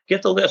counties,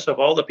 get the list of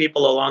all the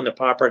people along the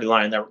property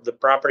line, the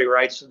property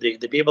rights, the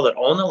people that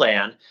own the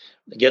land,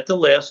 get the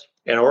list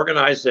and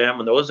organize them.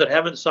 And those that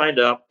haven't signed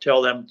up,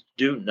 tell them,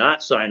 do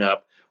not sign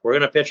up. We're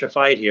going to pitch a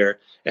fight here,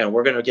 and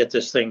we're going to get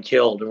this thing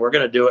killed, and we're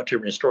going to do it to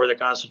restore the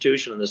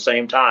Constitution at the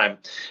same time.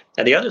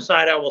 And the other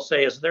side, I will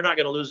say, is they're not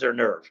going to lose their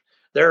nerve.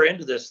 They're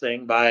into this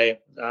thing by,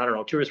 I don't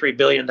know, $2 or $3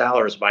 billion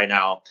by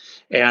now.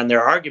 And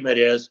their argument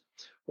is,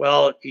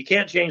 Well, you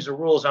can't change the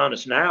rules on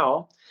us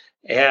now.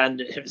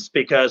 And it's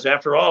because,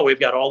 after all, we've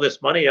got all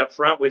this money up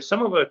front.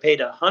 Some of them have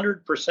paid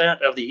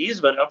 100% of the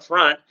easement up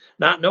front,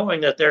 not knowing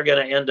that they're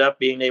going to end up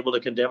being able to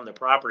condemn the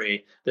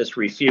property that's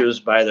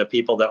refused by the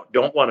people that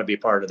don't want to be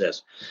part of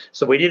this.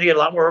 So we need to get a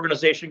lot more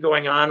organization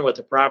going on with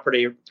the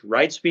property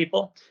rights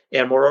people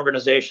and more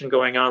organization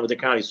going on with the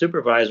county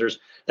supervisors.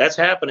 That's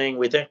happening.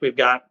 We think we've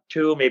got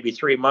 2, maybe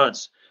 3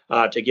 months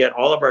to get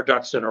all of our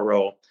ducks in a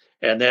row,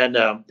 and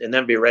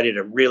then be ready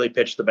to really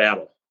pitch the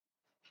battle.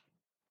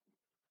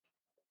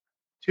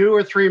 2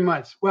 or 3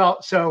 months.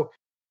 Well, so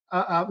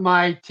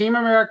my Team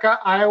America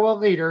Iowa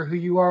leader, who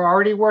you are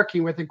already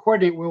working with and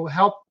coordinate, will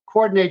help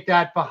coordinate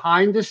that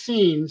behind the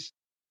scenes.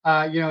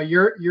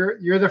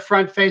 You're the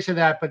front face of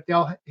that, but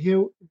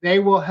they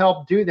will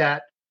help do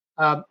that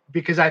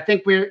because I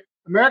think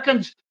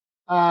Americans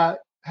have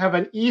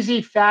an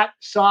easy, fat,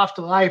 soft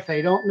life.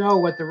 They don't know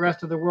what the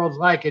rest of the world's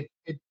like.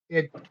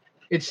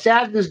 It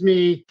saddens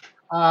me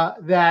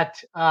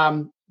that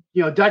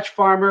Dutch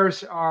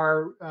farmers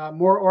are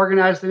more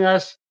organized than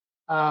us,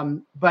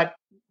 but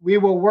we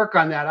will work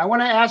on that. I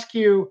want to ask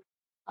you,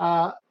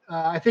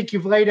 I think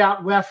you've laid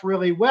out WEF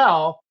really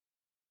well,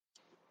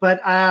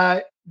 but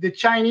the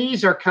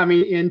Chinese are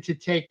coming in to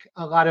take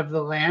a lot of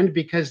the land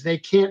because they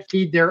can't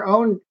feed their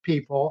own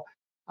people.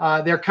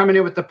 They're coming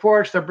in with the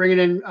ports. They're bringing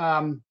in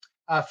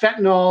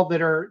fentanyl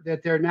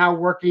that they're now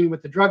working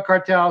with the drug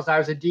cartels. I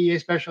was a DEA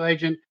special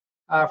agent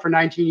for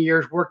 19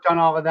 years, worked on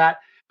all of that.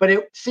 But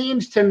it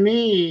seems to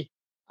me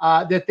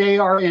that they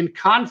are in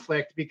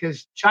conflict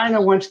because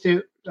China wants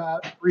to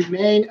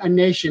remain a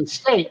nation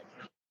state.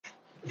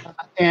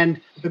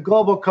 And the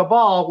global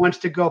cabal wants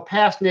to go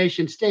past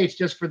nation states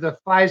just for the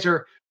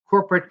Pfizer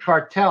corporate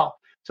cartel.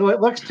 So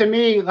it looks to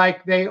me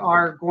like they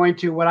are going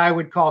to what I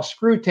would call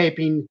screw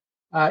taping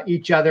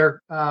each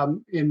other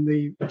in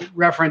the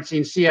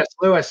referencing C.S.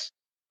 Lewis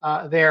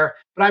there.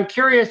 But I'm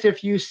curious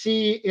if you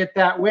see it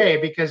that way,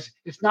 because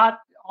it's not,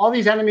 all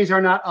these enemies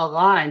are not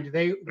aligned.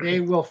 They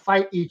will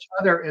fight each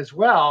other as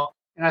well.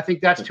 And I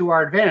think that's to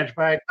our advantage.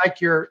 But I'd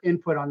like your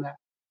input on that.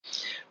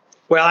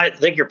 Well, I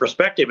think your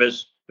perspective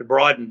is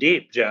broad and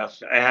deep,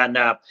 Jeff. And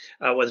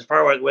as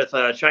far as with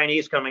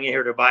Chinese coming in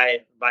here to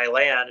buy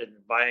land and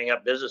buying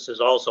up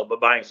businesses also, but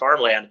buying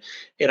farmland,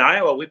 in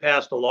Iowa, we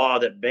passed a law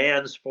that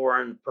bans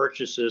foreign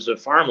purchases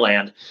of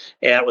farmland.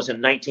 It was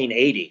in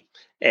 1980.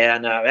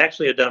 And I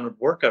actually had done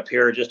work up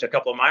here just a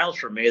couple of miles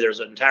from me. There's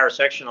an entire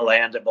section of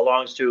land that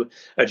belongs to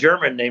a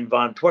German named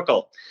von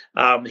Twickel.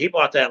 He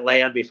bought that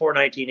land before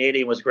 1980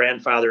 and was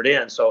grandfathered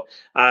in. So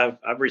I've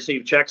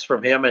received checks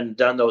from him and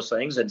done those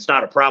things. And it's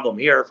not a problem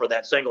here for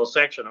that single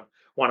section of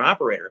one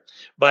operator.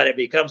 But it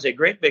becomes a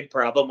great big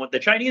problem when the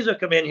Chinese have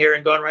come in here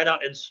and gone right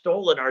out and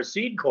stolen our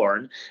seed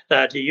corn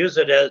to use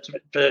it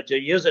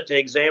to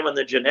examine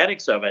the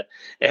genetics of it.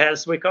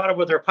 As we caught them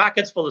with their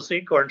pockets full of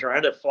seed corn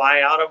trying to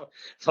fly out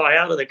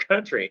of the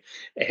country.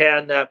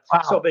 And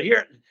wow. But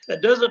here,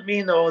 that doesn't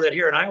mean, though, that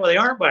here in Iowa they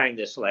aren't buying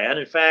this land.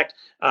 In fact,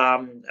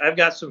 I've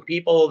got some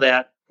people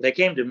that they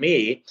came to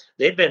me.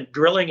 They'd been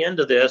drilling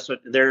into this.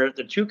 They're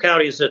the 2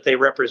 counties that they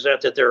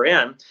represent that they're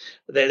in.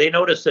 They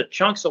noticed that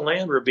chunks of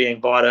land were being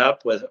bought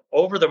up with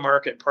over the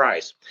market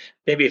price,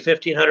 maybe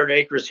 1,500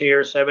 acres here,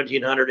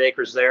 1,700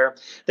 acres there.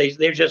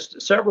 They're just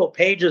several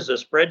pages of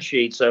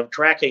spreadsheets of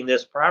tracking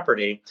this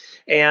property.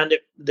 And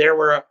there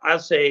were,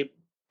 I'd say,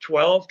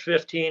 12,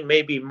 15,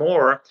 maybe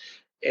more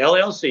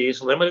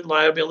LLCs, limited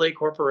liability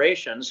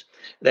corporations,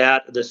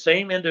 that the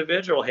same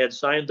individual had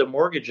signed the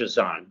mortgages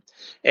on.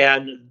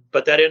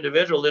 But that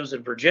individual lives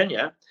in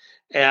Virginia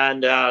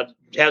and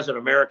has an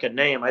American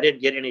name. I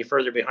didn't get any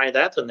further behind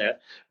that than that.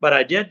 But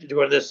I did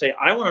do this say,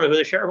 I want to know who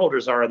the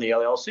shareholders are in the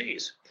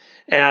LLCs.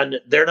 And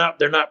they're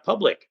not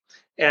public.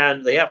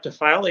 And they have to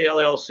file the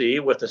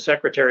LLC with the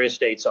Secretary of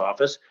State's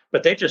office,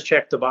 but they just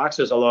check the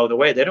boxes along the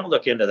way. They don't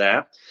look into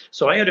that.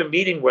 So I had a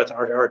meeting with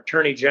our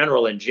Attorney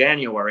General in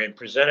January and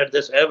presented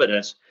this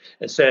evidence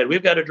and said,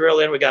 we've got to drill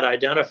in, we've got to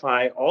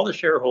identify all the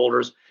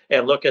shareholders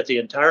and look at the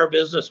entire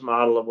business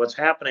model of what's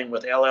happening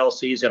with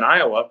LLCs in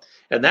Iowa.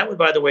 And that would,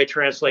 by the way,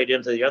 translate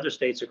into the other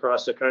states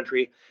across the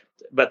country.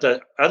 But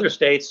the other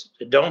states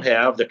don't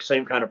have the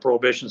same kind of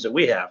prohibitions that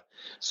we have.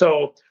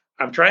 So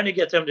I'm trying to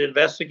get them to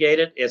investigate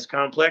it. It's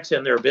complex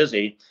and they're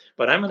busy,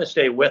 but I'm going to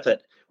stay with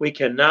it. We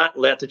cannot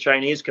let the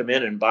Chinese come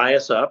in and buy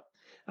us up.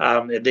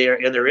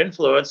 Their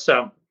influence,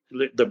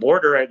 the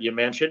border you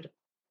mentioned,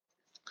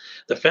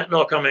 the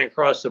fentanyl coming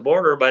across the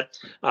border. But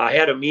I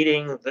had a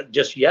meeting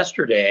just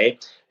yesterday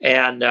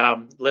and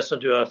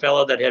listened to a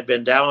fellow that had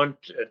been down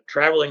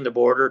traveling the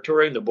border,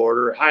 touring the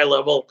border, high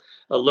level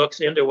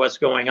looks into what's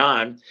going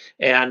on.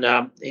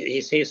 And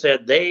he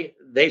said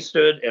they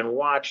stood and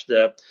watched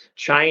the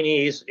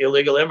Chinese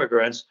illegal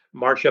immigrants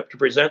march up to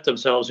present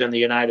themselves in the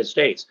United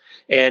States.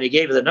 And he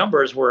gave the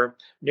numbers where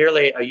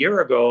nearly a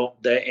year ago,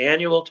 the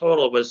annual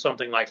total was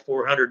something like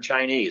 400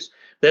 Chinese.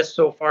 This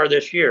so far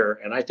this year,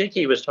 and I think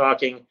he was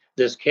talking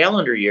this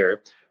calendar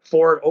year,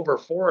 for over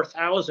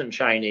 4,000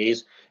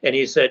 Chinese. And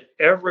he said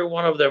every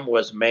one of them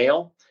was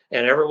male.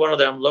 and every one of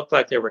them looked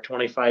like they were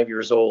 25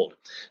 years old.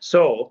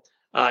 So,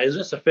 is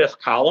this a fifth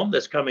column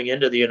that's coming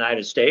into the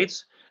United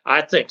States?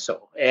 I think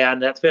so.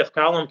 And that fifth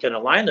column can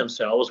align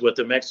themselves with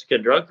the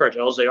Mexican drug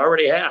cartels they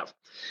already have.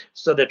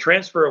 So the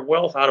transfer of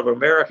wealth out of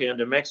America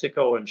into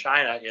Mexico and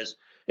China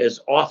is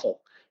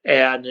awful.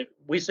 And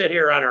we sit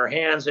here on our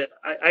hands.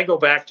 I go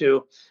back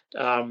to,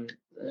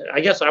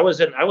 I guess I was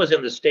in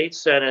the state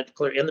senate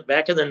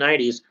back in the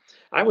 90s.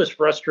 I was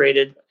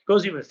frustrated. It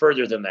goes even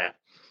further than that.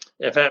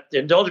 In fact,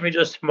 indulge me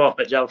just a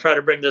moment. I'll try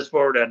to bring this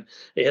forward and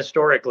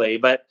historically.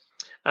 But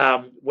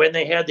when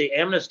they had the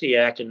Amnesty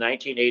Act in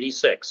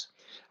 1986,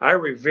 I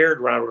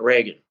revered Ronald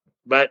Reagan.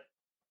 But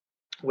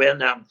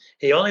when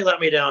he only let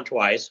me down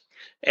twice,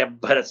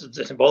 but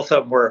both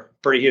of them were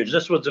pretty huge.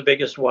 This was the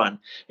biggest one.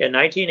 In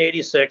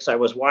 1986, I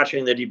was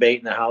watching the debate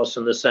in the House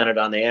and the Senate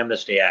on the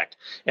Amnesty Act,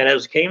 and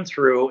it came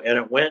through, and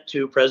it went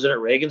to President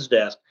Reagan's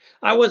desk.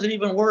 I wasn't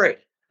even worried.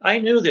 I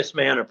knew this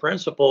man of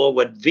principle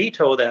would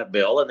veto that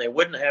bill, and they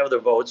wouldn't have the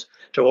votes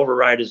to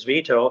override his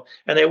veto,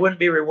 and they wouldn't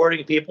be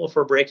rewarding people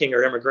for breaking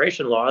our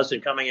immigration laws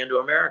and coming into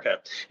America.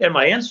 And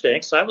my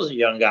instincts, I was a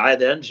young guy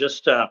then,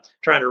 just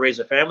trying to raise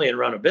a family and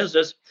run a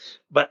business,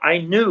 but I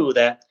knew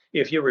that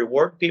if you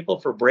reward people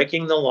for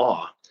breaking the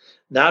law,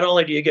 not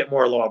only do you get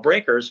more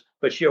lawbreakers,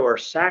 but you are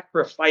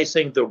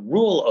sacrificing the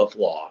rule of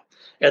law.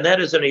 And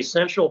that is an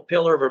essential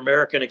pillar of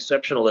American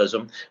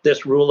exceptionalism,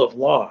 this rule of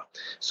law.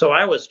 So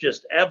I was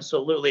just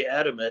absolutely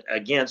adamant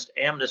against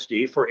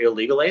amnesty for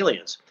illegal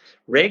aliens.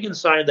 Reagan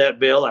signed that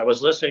bill. I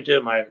was listening to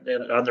him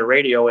on the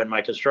radio in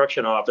my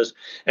construction office,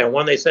 and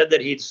when they said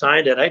that he'd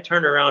signed it, I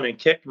turned around and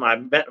kicked my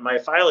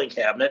filing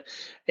cabinet,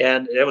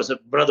 and it was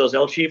one of those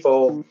El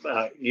Cheapo,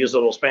 use a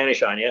little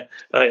Spanish on you,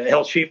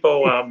 El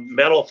Cheapo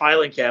metal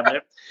filing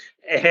cabinet,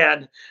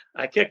 and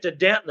I kicked a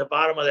dent in the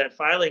bottom of that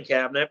filing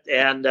cabinet.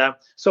 And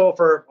so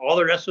for all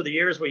the rest of the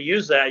years we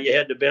used that, you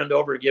had to bend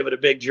over and give it a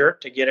big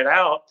jerk to get it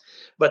out.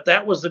 But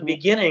that was the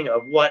beginning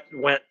of what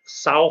went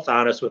south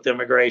on us with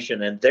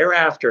immigration. And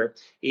thereafter,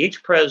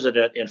 each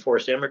president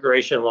enforced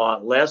immigration law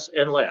less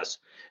and less.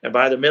 And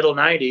by the middle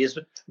 90s,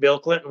 Bill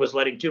Clinton was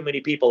letting too many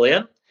people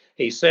in.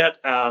 He sent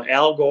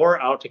Al Gore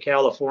out to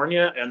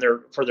California and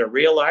for their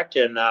reelect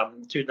in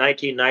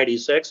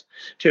 1996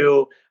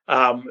 to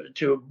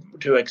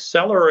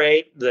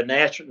accelerate the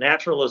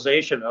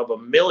naturalization of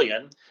 1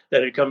 million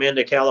that had come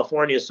into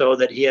California so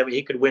that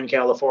he could win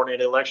California in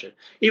the election.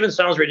 Even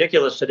sounds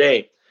ridiculous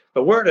today,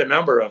 but we're at a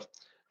number of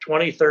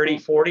 20, 30,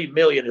 40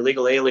 million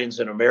illegal aliens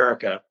in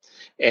America.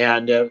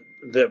 And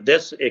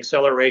this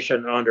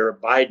acceleration under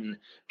Biden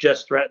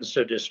just threatens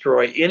to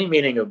destroy any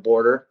meaning of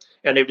border.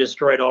 And they've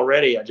destroyed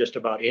already just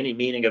about any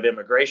meaning of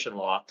immigration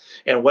law.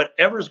 And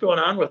whatever's going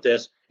on with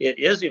this, it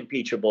is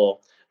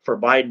impeachable for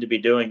Biden to be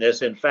doing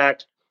this. In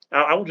fact,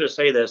 I will just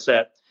say this,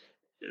 that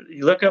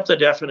you look up the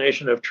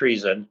definition of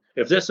treason.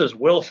 If this is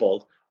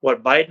willful,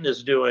 what Biden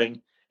is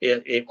doing,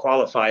 it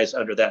qualifies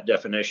under that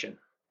definition.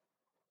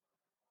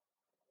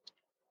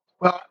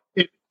 Well,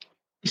 in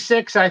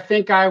 1986, I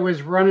think I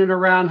was running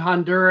around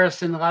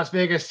Honduras and the Las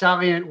Vegas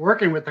Salient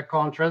working with the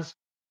Contras.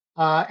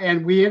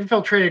 And we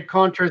infiltrated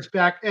Contras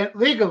back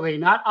legally,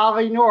 not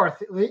Ollie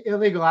North,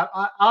 illegal.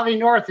 Ollie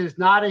North is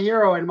not a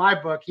hero in my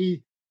book.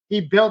 He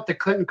built the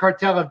Clinton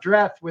cartel of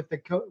death with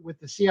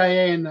the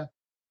CIA and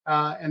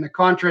the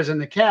Contras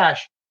and the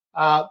cash.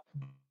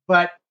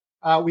 But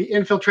we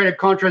infiltrated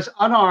Contras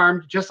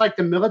unarmed, just like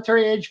the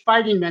military-age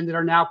fighting men that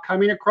are now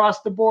coming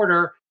across the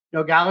border.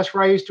 Nogales,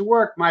 where I used to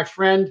work, my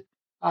friend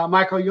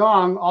Michael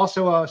Young,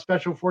 also a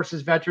Special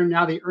Forces veteran,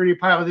 now the Ernie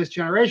pilot of this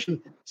generation,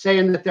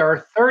 saying that there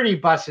are 30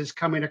 buses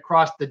coming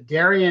across out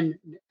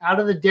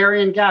of the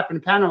Darien Gap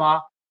in Panama,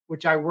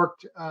 which I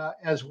worked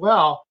as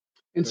well.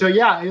 And so,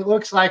 yeah, it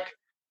looks like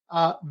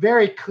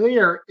very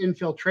clear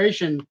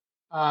infiltration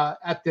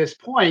at this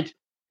point.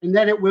 And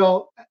then it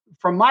will,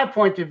 from my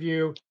point of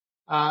view,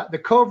 the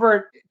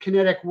covert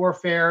kinetic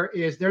warfare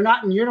is they're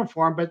not in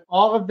uniform, but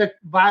all of the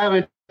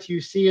violence you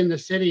see in the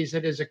cities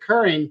that is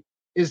occurring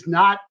is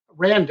not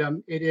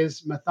random. It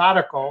is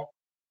methodical.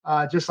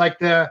 Just like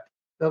the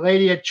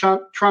lady at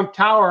Trump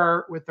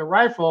Tower with the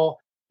rifle,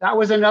 that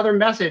was another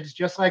message.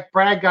 Just like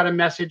Bragg got a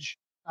message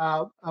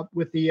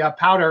with the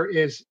powder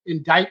is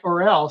indict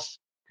or else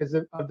because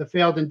of the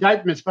failed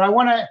indictments. But I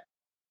want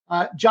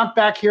to jump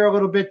back here a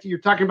little bit. You're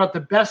talking about the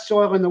best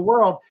soil in the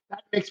world.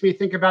 That makes me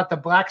think about the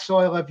black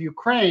soil of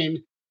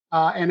Ukraine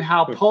and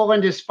how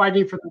Poland is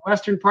fighting for the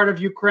western part of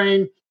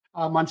Ukraine.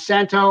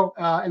 Monsanto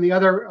and the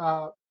other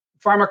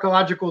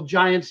pharmacological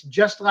giants,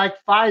 just like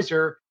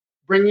Pfizer,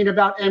 bringing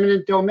about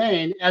eminent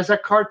domain as a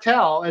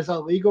cartel, as a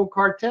legal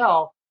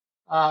cartel,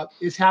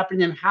 is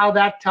happening, and how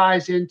that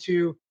ties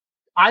into.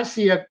 I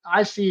see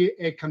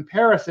a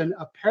comparison,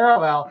 a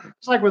parallel.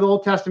 It's like with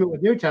Old Testament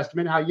with New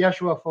Testament, how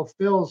Yeshua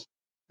fulfills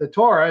the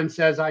Torah and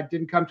says, "I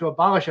didn't come to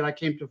abolish it; I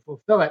came to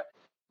fulfill it."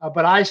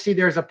 But I see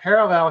there's a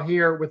parallel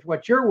here with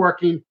what you're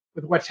working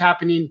with, what's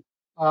happening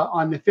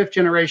on the fifth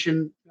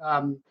generation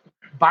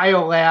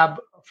biolab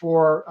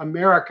for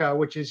America,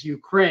 which is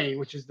Ukraine,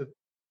 which is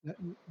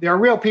there are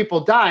real people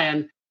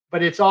dying,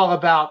 but it's all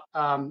about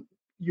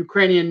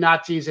Ukrainian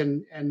Nazis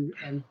and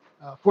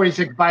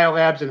 46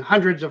 biolabs and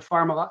hundreds of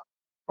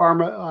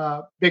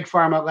big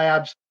pharma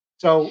labs.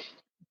 So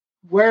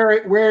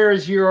where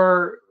is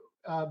your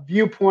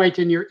viewpoint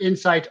and your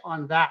insight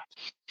on that?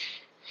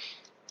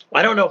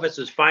 I don't know if it's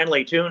as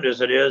finely tuned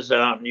as it is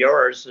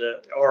yours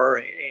or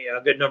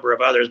a good number of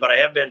others, but I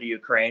have been to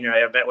Ukraine and I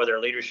have met with their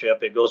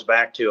leadership. It goes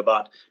back to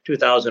about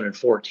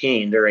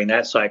 2014 during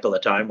that cycle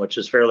of time, which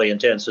is fairly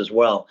intense as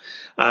well.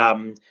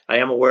 I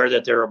am aware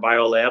that there are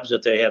biolabs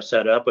that they have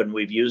set up, and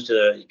we've used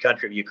the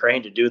country of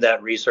Ukraine to do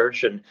that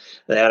research, and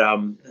that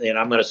and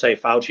I'm going to say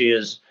Fauci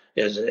is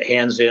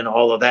hands in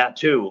all of that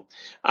too.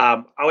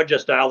 I would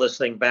just dial this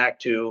thing back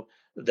to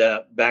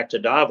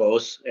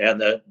Davos and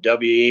the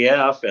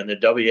WEF and the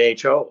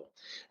WHO,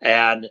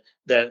 and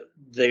that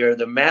they're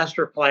the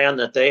master plan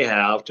that they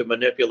have to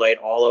manipulate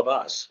all of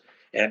us.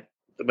 And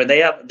when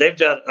they've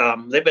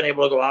been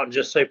able to go out and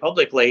just say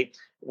publicly,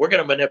 we're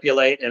going to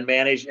manipulate and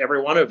manage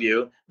every one of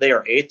you. They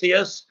are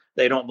atheists.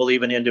 They don't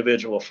believe in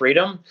individual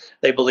freedom.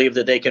 They believe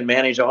that they can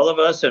manage all of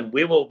us, and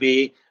we will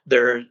be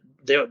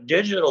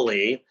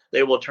digitally.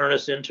 They will turn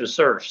us into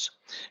serfs,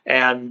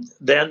 and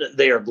then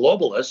they are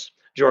globalists.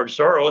 George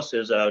Soros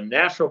is a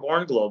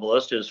natural-born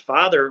globalist. His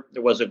father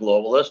was a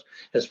globalist.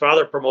 His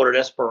father promoted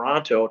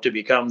Esperanto to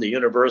become the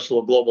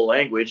universal global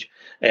language,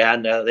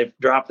 and they've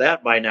dropped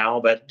that by now.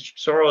 But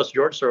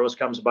George Soros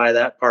comes by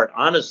that part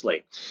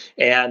honestly.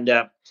 And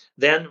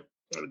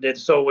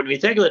so when we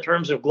think of the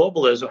terms of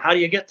globalism, how do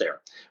you get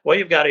there? Well,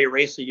 you've got to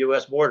erase the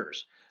U.S.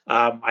 borders.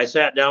 I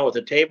sat down with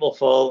a table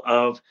full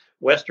of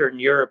Western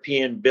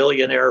European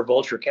billionaire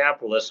vulture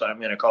capitalists, I'm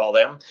going to call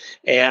them,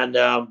 and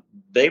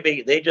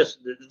they just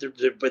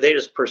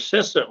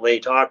persistently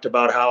talked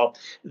about how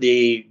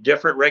the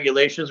different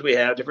regulations we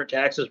have, different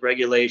taxes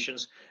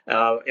regulations,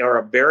 are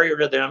a barrier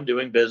to them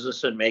doing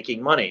business and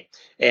making money.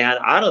 And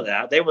out of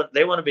that, they want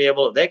to be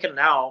able. They can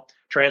now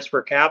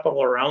transfer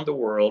capital around the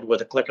world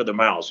with a click of the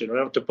mouse. You don't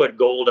have to put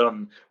gold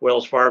on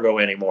Wells Fargo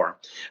anymore.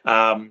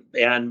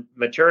 And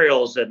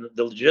materials and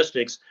the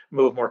logistics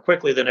move more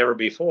quickly than ever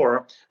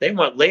before. They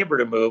want labor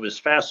to move as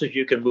fast as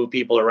you can move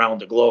people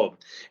around the globe.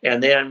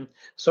 And then,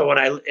 so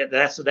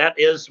that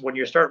is when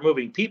you start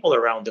moving people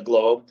around the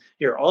globe,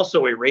 you're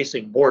also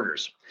erasing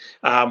borders.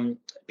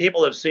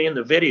 People have seen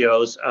the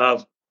videos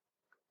of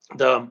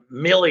the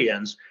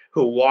millions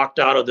who walked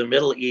out of the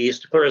Middle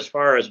East, clear as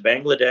far as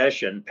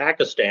Bangladesh and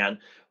Pakistan,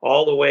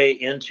 all the way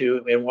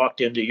into and walked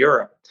into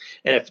Europe.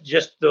 And if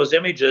just those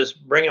images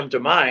bring them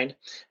to mind,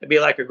 it'd be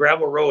like a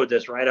gravel road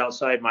that's right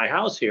outside my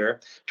house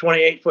here,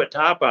 28-foot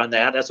top on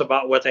that. That's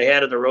about what they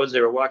had in the roads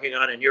they were walking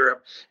on in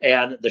Europe.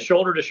 And the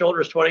shoulder to shoulder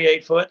is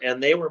 28 foot,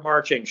 and they were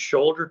marching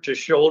shoulder to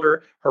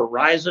shoulder,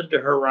 horizon to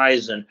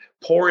horizon,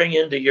 pouring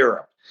into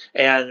Europe.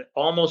 And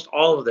almost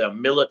all of them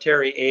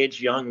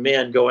military-age young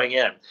men going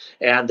in,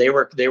 and they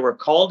were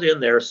called in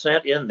there,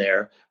 sent in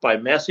there by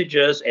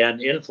messages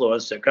and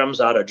influence that comes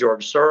out of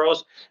George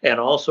Soros and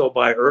also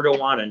by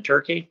Erdogan in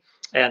Turkey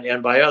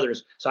and by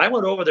others. So I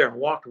went over there and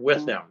walked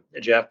with them,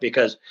 Jeff,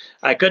 because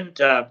I couldn't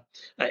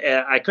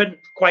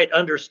quite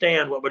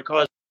understand what would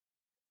cause.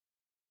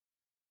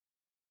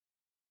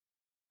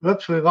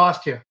 Whoops, we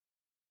lost you.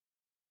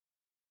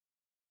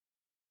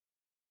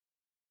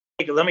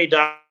 Let me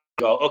go.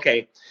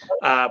 Okay.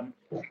 Then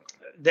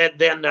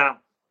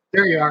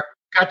there you are.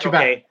 Got you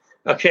back.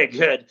 Okay,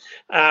 good.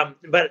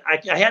 But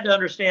I had to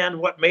understand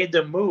what made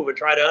them move and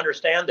try to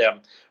understand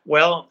them.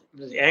 Well,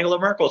 Angela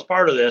Merkel is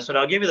part of this, and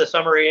I'll give you the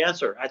summary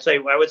answer. I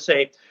would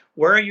say,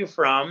 where are you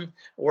from?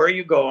 Where are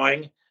you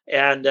going?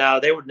 And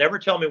they would never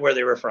tell me where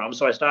they were from,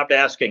 so I stopped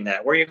asking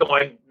that. Where are you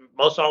going?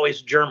 Most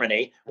always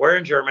Germany. Where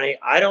in Germany?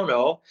 I don't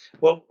know.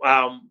 Well,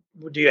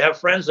 do you have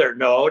friends there?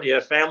 No. Do you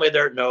have family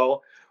there?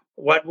 No.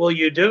 What will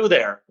you do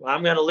there? Well,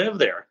 I'm going to live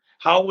there.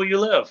 How will you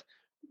live?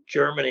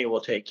 Germany will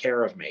take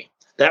care of me.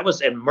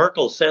 And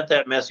Merkel sent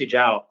that message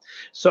out.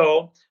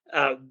 So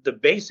the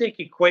basic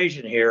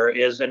equation here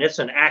is, and it's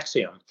an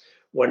axiom,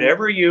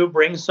 whenever you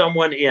bring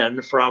someone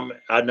in from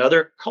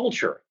another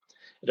culture,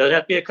 it doesn't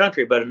have to be a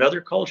country, but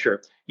another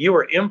culture, you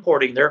are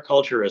importing their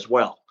culture as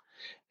well.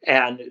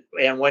 And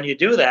when you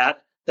do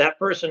that, that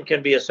person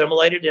can be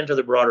assimilated into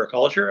the broader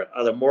culture.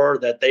 The more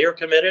that they are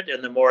committed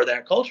and the more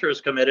that culture is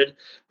committed,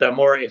 the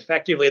more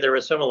effectively they're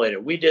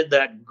assimilated. We did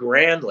that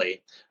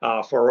grandly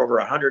for over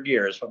 100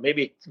 years,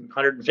 maybe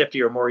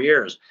 150 or more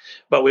years.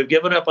 But we've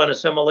given up on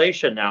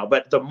assimilation now.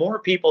 But the more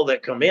people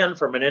that come in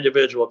from an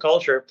individual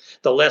culture,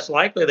 the less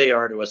likely they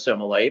are to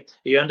assimilate.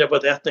 You end up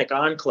with ethnic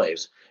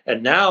enclaves.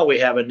 And now we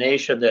have a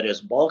nation that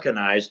is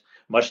balkanized,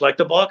 much like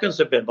the Balkans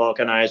have been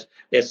balkanized.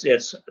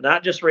 It's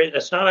not just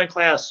it's not on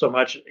class so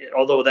much,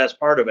 although that's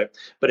part of it,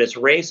 but it's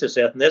race, it's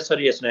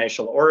ethnicity, it's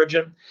national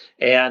origin.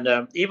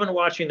 And even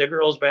watching the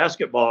girls'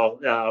 basketball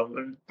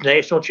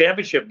national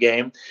championship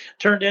game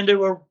turned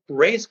into a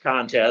race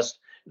contest.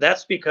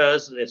 That's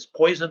because it's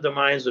poisoned the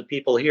minds of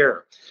people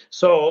here.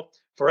 So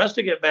for us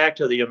to get back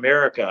to the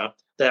America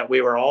that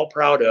we were all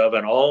proud of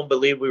and all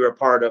believed we were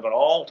part of and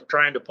all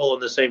trying to pull in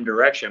the same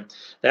direction,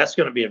 that's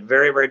going to be a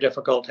very, very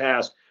difficult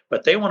task.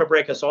 but they want to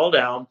break us all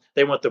down.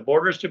 They want the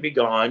borders to be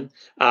gone.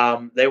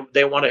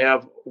 They want to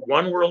have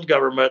one world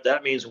government.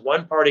 That means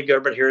one party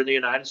government here in the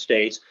United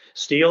States,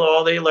 steal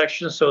all the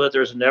elections so that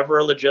there's never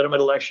a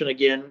legitimate election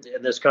again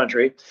in this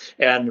country,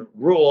 and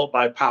rule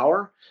by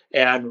power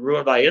and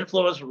rule by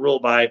influence, rule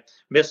by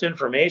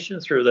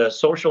misinformation through the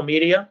social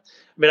media.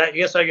 I mean, I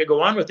guess I could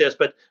go on with this,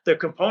 but the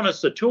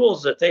components, the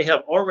tools that they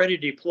have already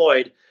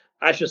deployed,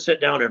 I should sit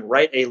down and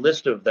write a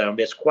list of them.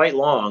 It's quite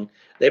long.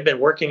 They've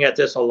been working at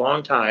this a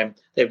long time.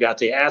 They've got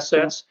the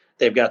assets,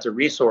 they've got the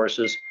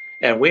resources,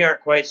 and we aren't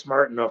quite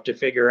smart enough to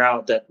figure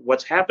out that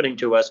what's happening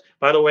to us.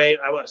 By the way,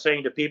 I was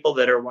saying to people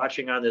that are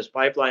watching on this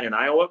pipeline in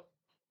Iowa,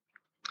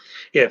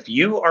 if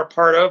you are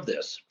part of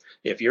this,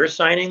 if you're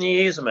signing the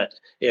easement,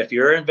 if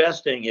you're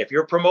investing, if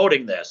you're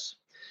promoting this,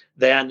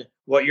 then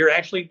what you're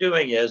actually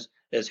doing is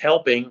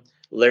helping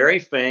Larry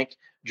Fink,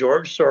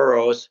 George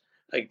Soros,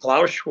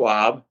 Klaus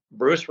Schwab,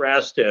 Bruce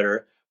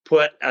Rastetter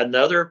put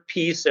another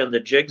piece in the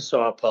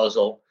jigsaw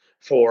puzzle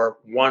for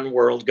one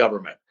world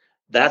government.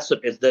 That's a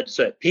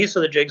piece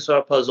of the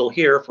jigsaw puzzle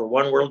here for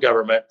one world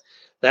government.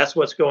 That's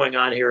what's going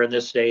on here in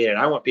this state, and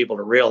I want people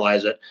to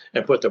realize it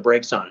and put the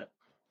brakes on it.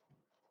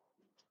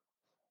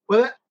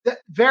 Well,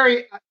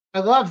 I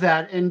love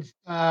that, and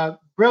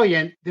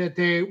brilliant that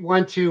they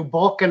want to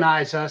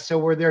balkanize us. So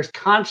where there's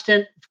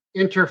constant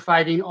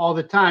interfighting all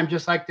the time,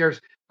 just like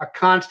there's a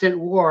constant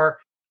war,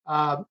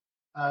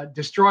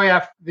 destroy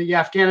the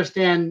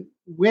Afghanistan,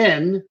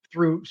 win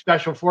through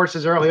special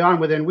forces early on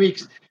within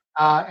weeks,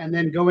 and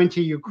then go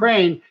into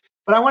Ukraine.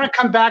 But I want to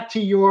come back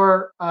to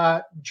your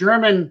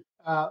German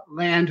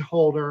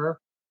landholder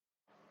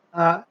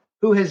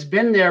who has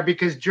been there,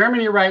 because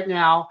Germany right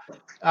now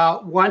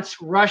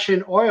wants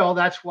Russian oil.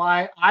 That's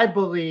why I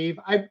believe,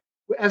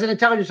 as an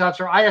intelligence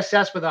officer, I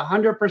assess with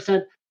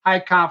 100% high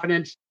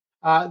confidence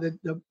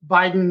the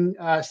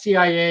Biden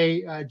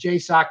CIA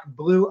JSOC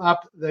blew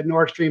up the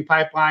Nord Stream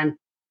pipeline.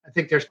 I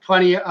think there's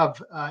plenty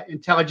of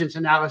intelligence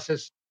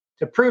analysis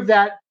to prove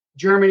that.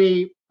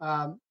 Germany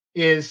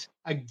is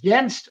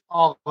against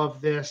all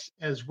of this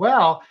as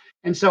well.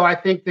 And so I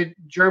think that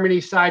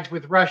Germany sides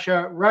with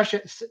Russia.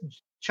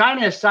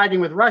 China is siding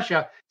with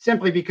Russia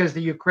simply because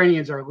the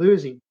Ukrainians are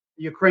losing.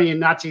 The Ukrainian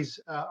Nazis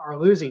are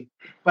losing.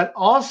 But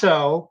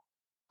also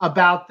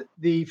about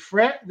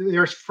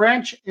there's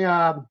French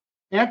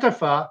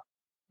Antifa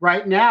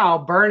right now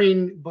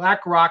burning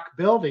BlackRock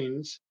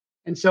buildings.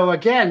 And so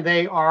again,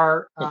 they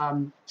are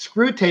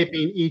screw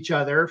taping each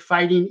other,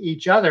 fighting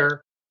each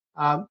other.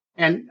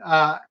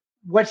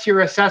 What's your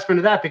assessment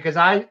of that? Because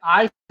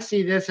I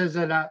see this as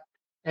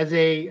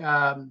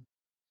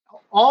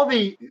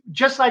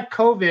just like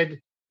COVID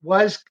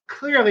was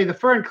clearly, the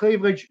fur and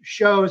cleavage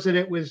shows that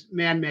it was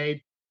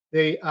man-made.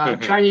 The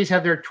Chinese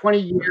have their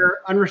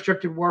 20-year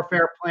unrestricted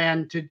warfare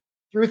plan through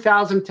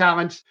 1,000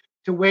 talents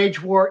to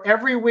wage war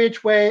every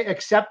which way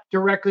except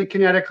directly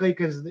kinetically,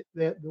 because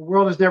the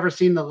world has never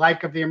seen the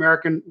like of the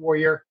American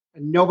warrior,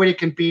 and nobody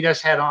can beat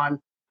us head on.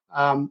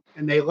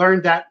 And they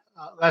learned that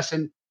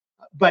lesson.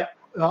 But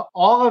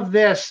all of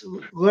this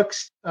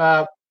looks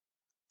to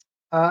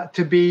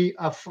be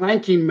a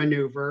flanking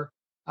maneuver,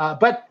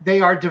 but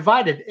they are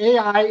divided.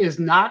 AI is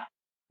not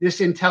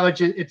this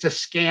intelligent. It's a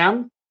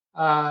scam.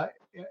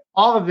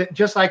 All of it,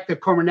 just like the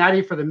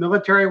Comirnaty for the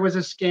military was a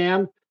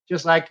scam,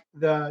 just like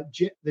the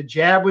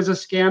jab was a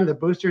scam, the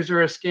boosters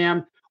are a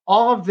scam.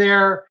 All of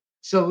their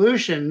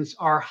solutions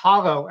are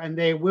hollow and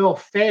they will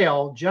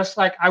fail. Just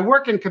like I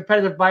work in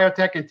competitive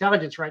biotech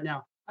intelligence right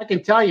now. I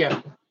can tell you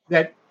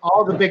that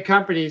all the big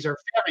companies are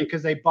failing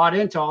because they bought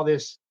into all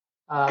this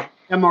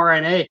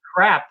mRNA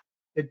crap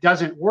that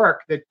doesn't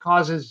work, that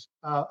causes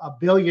a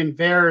billion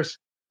VAERS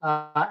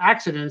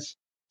accidents.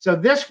 So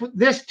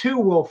this too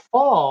will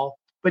fall.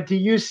 But do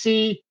you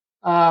see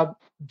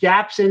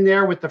gaps in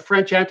there with the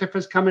French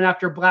Antifas coming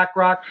after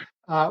BlackRock,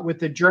 with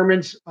the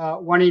Germans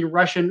wanting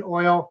Russian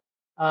oil,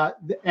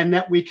 and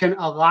that we can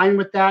align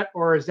with that?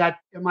 Or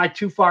am I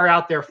too far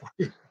out there for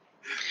you?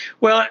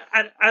 Well,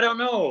 I don't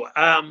know.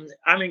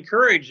 I'm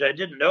encouraged. I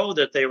didn't know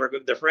that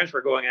the French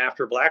were going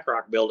after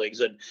BlackRock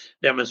buildings and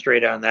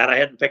demonstrate on that. I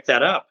hadn't picked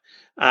that up.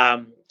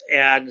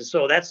 And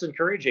so that's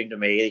encouraging to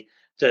me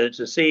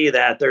to see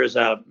that there's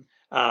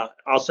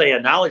I'll say a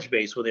knowledge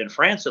base within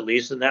France, at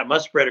least, and that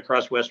must spread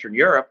across Western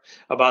Europe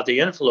about the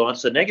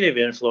negative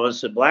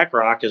influence that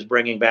BlackRock is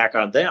bringing back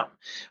on them.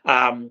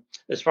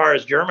 As far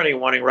as Germany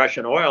wanting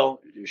Russian oil,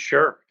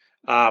 sure.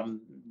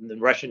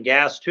 Russian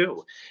gas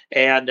too.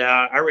 And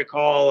I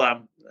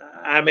recall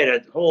I made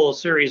a whole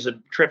series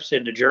of trips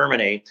into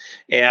Germany,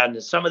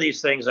 and some of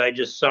these things I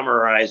just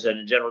summarized in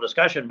a general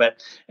discussion.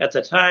 But at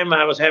the time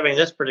I was having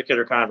this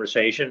particular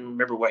conversation,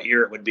 remember what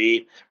year it would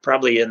be,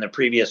 probably in the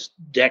previous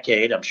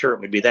decade, I'm sure it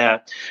would be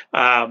that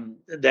I'm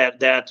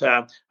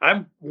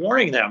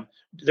warning them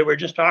that we're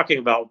just talking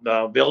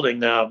about building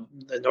the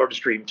Nord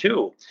Stream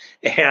 2.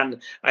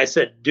 And I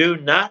said, do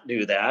not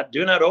do that.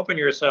 Do not open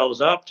yourselves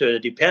up to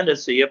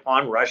dependency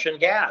upon Russian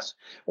gas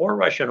or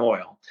Russian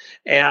oil.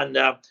 And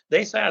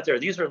they sat there.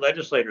 These are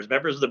legislators,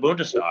 members of the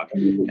Bundestag,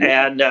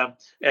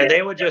 and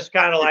they would just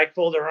kind of like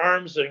fold their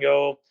arms and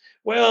go,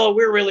 well,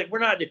 we're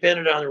not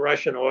dependent on the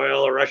Russian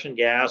oil or Russian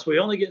gas. We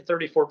only get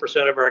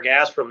 34% of our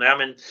gas from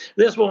them, and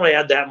this won't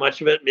add that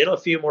much of it. A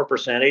few more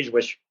percentage,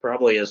 which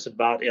probably is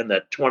about in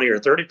the 20 or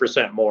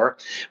 30% more.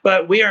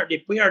 But we aren't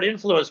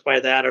influenced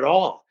by that at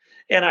all.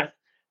 And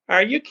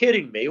are you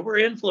kidding me? We're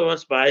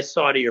influenced by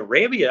Saudi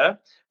Arabia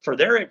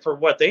for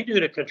what they do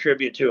to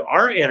contribute to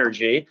our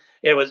energy.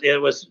 It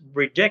was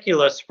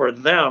ridiculous for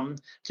them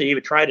to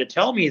even try to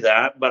tell me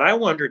that. But I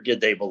wondered,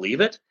 did they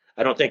believe it?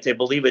 I don't think they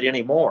believe it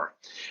anymore.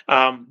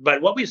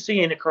 But what we've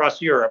seen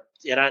across Europe,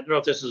 and I don't know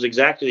if this is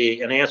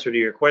exactly an answer to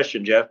your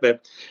question, Jeff,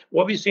 but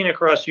what we've seen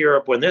across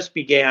Europe when this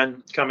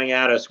began coming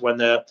at us, when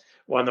the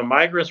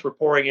migrants were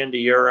pouring into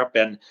Europe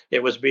and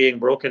it was being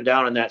broken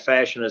down in that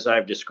fashion as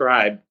I've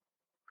described,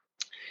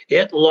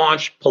 it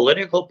launched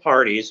political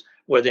parties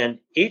within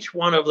each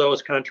one of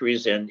those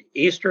countries in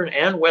Eastern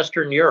and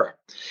Western Europe.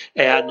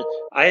 And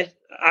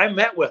I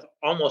met with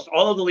almost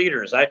all of the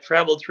leaders. I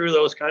traveled through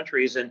those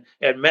countries and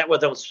met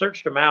with them,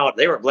 searched them out.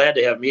 They were glad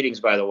to have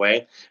meetings, by the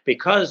way,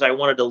 because I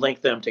wanted to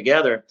link them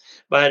together.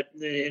 But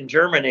in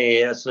Germany,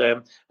 as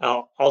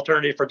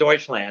Alternative for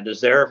Deutschland is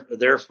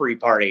their free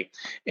party.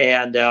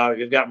 And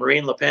you've got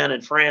Marine Le Pen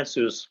in France,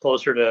 who's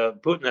closer to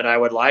Putin than I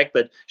would like,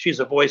 but she's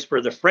a voice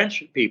for the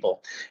French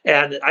people.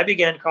 And I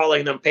began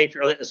calling them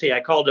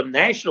I called them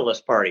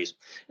nationalist parties.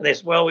 And they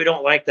said, well, we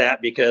don't like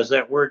that because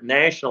that word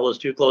national is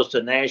too close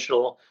to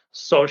National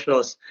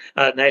Socialism,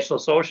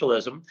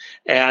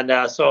 and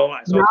so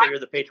I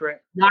figured the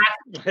Patriot,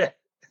 the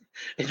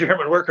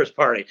German Workers'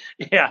 Party,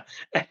 yeah,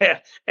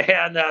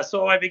 and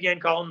so I began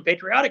calling them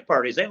patriotic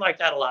parties. They like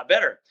that a lot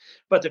better.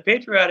 But the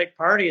patriotic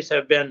parties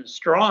have been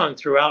strong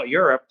throughout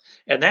Europe,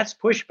 and that's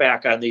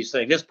pushback on these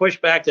things. This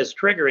pushback that's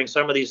triggering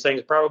some of these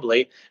things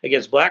probably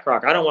against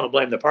BlackRock. I don't want to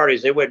blame the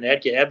parties; they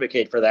wouldn't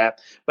advocate for that.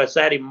 But it's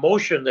that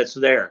emotion that's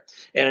there.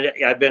 And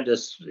I've been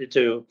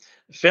to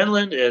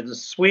Finland and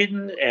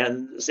Sweden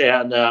and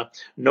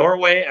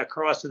Norway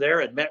across there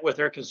and met with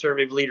their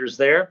conservative leaders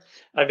there.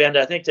 I've been,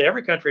 I think, to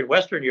every country in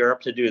Western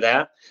Europe to do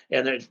that,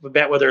 and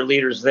met with their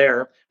leaders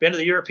there. Been to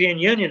the European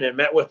Union and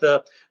met with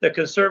the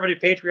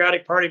conservative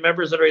patriotic party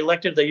members that are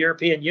elected to the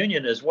European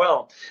Union as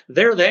well.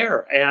 They're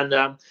there,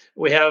 and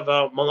we have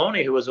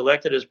Meloni, who was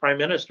elected as Prime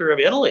Minister of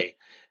Italy.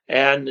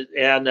 And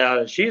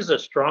she's the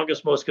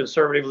strongest, most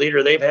conservative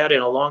leader they've had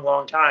in a long,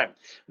 long time.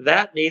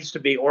 That needs to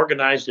be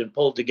organized and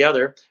pulled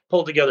together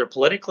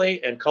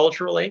politically and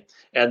culturally,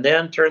 and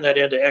then turn that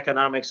into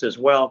economics as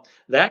well.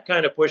 That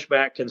kind of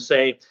pushback can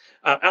say,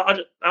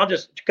 I'll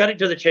just cut it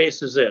to the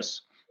chase is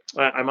this.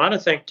 I'm on a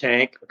think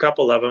tank, a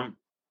couple of them.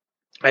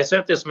 I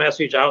sent this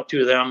message out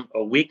to them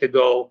a week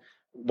ago,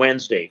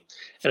 Wednesday,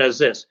 and it's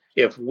this: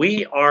 if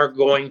we are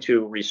going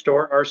to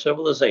restore our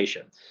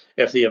civilization,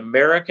 if the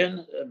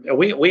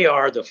we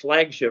are the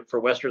flagship for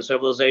Western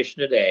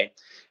civilization today,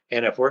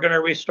 and if we're going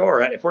to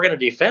restore it, if we're going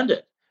to defend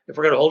it, if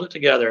we're going to hold it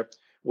together,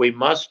 we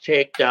must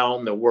take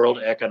down the World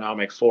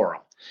Economic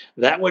Forum.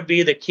 That would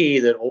be the key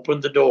that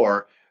opened the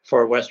door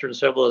for Western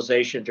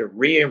civilization to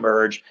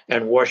reemerge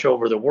and wash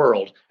over the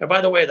world. And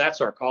by the way,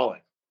 that's our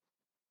calling.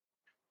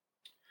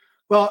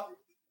 Well,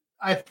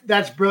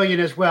 that's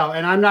brilliant as well.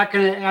 And I'm not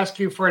going to ask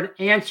you for an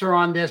answer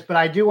on this, but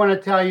I do want to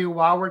tell you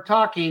while we're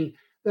talking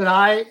that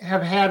I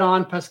have had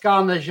on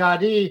Pascal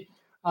Najadi,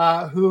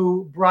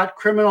 who brought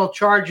criminal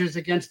charges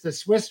against the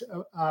Swiss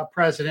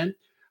president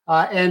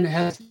and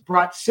has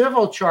brought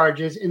civil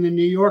charges in the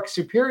New York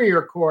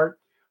Superior Court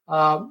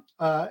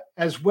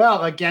as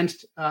well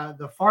against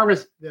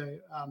the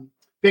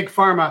big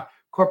pharma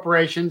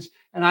corporations.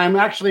 And I'm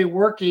actually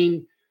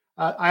working.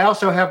 I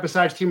also have,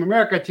 besides Team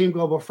America, Team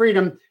Global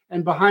Freedom.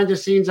 And behind the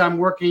scenes, I'm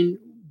working,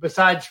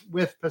 besides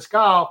with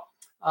Pascal,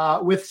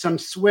 with some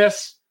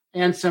Swiss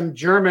and some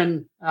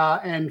German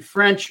and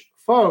French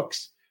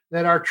folks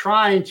that are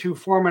trying to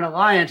form an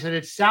alliance. And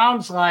it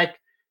sounds like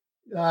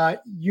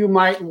you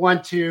might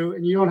want to,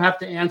 and you don't have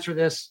to answer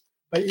this,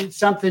 but it's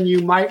something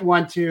you might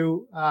want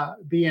to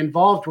be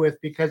involved with,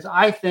 because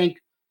I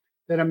think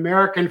that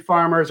American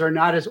farmers are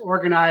not as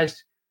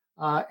organized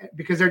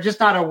because they're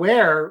just not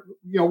aware.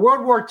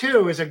 World War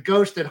II is a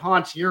ghost that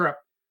haunts Europe,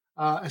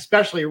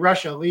 especially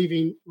Russia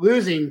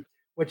losing,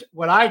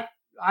 what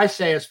I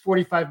say is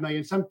 45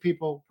 million. Some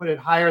people put it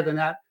higher than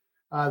that.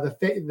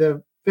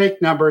 The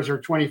fake numbers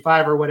are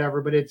 25 or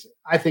whatever, but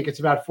I think it's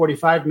about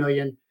 45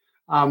 million.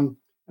 And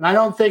I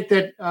don't think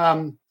that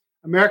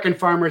American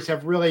farmers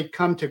have really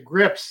come to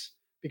grips,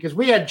 because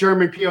we had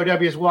German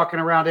POWs walking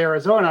around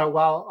Arizona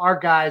while our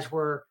guys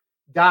were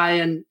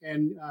dying,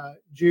 and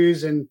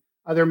Jews and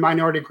other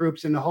minority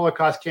groups in the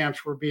Holocaust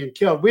camps were being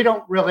killed.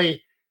 World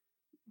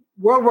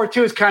War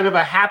II is kind of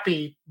a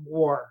happy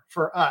war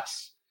for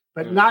us,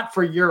 but not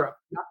for Europe,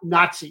 not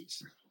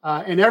Nazis.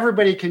 And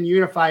everybody can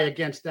unify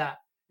against that.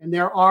 And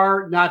there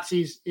are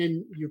Nazis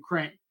in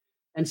Ukraine.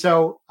 And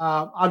so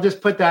I'll just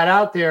put that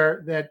out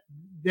there, that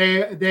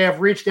they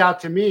have reached out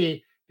to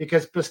me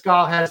because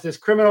Pascal has this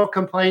criminal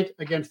complaint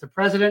against the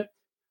president.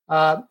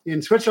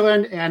 in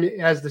Switzerland, and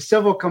as the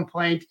civil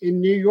complaint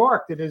in New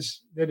York that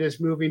is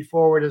moving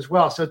forward as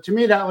well. So to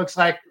me, that looks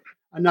like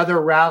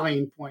another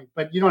rallying point.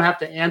 But you don't have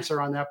to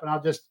answer on that. But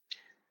I'll just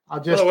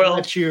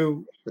let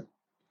you,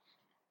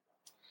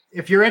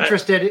 if you're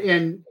interested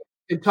in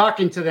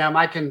talking to them,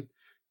 I can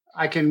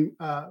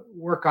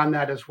work on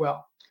that as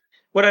well.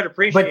 What I'd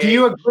appreciate. But do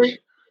you agree?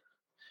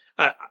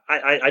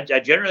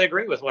 I generally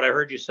agree with what I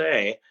heard you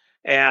say.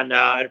 And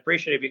I'd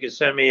appreciate if you could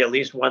send me at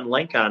least one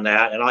link on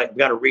that. And I've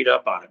got to read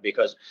up on it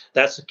because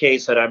that's the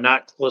case that I'm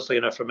not closely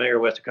enough familiar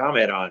with to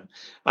comment on.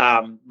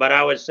 But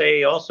I would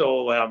say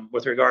also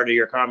with regard to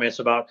your comments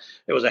about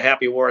it was a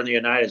happy war in the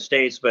United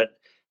States, but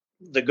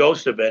the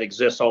ghost of it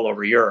exists all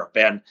over Europe.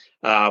 And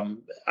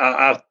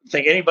I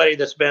think anybody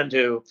that's been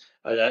to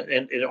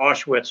in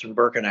Auschwitz and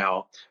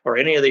Birkenau or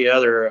any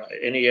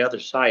other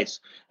sites,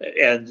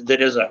 and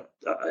that is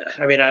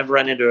I've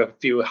run into a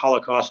few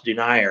Holocaust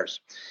deniers.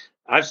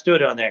 I've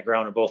stood on that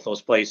ground in both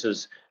those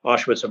places,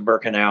 Auschwitz and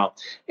Birkenau,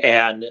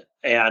 and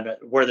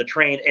where the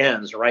train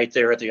ends, right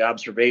there at the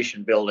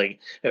observation building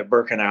at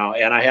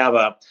Birkenau. And I have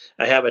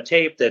a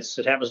tape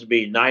it happens to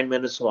be 9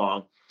 minutes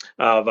long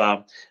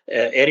of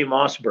Eddie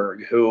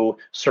Mossberg, who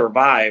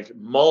survived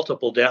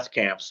multiple death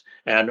camps,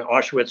 and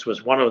Auschwitz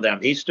was one of them.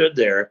 He stood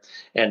there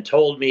and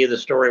told me the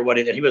story.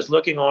 He was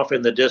looking off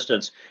in the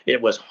distance.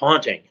 It was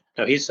haunting.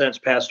 Now, he's since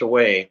passed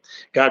away.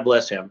 God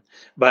bless him.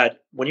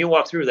 But when you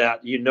walk through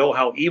that, you know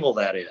how evil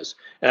that is.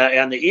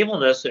 And the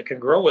evilness that can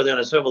grow within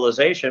a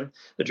civilization.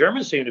 The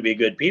Germans seem to be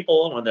good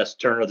people on this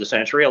turn of the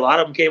century. A lot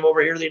of them came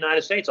over here to the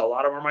United States. A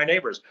lot of them are my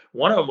neighbors.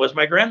 One of them was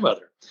my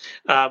grandmother.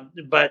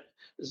 But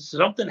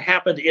something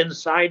happened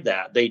inside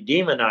that. They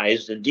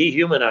demonized and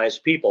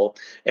dehumanized people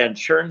and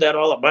churned that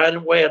all up. By the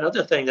way,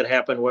 another thing that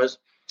happened was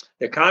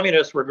the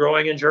communists were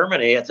growing in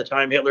Germany at the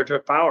time Hitler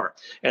took power,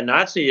 and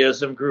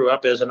Nazism grew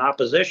up as an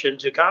opposition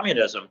to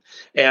communism.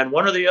 And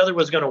one or the other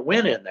was going to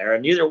win in there,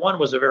 and neither one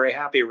was a very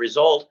happy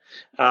result.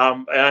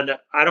 And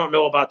I don't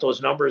know about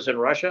those numbers in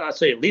Russia. I'd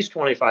say at least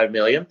 25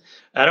 million.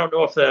 I don't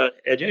know if the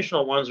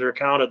additional ones are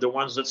counted, the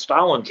ones that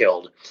Stalin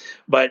killed.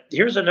 But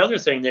here's another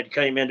thing that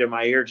came into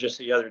my ear just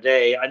the other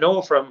day. I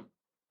know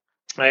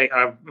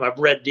I've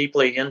read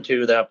deeply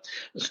into the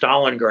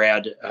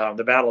Stalingrad,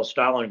 the Battle of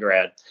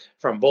Stalingrad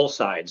from both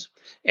sides.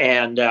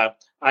 And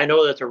I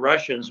know that the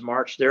Russians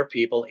marched their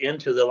people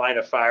into the line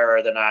of fire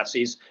of the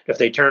Nazis. If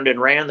they turned and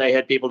ran, they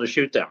had people to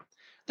shoot them.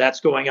 That's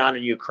going on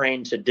in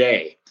Ukraine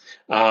today.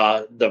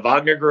 The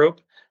Wagner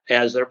group,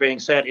 as they're being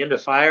set into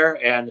fire,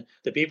 and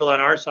the people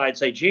on our side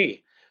say,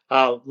 gee,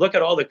 look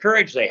at all the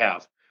courage they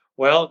have.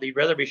 Well, they'd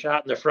rather be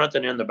shot in the front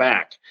than in the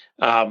back.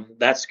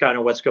 That's kind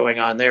of what's going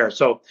on there.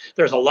 So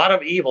there's a lot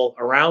of evil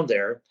around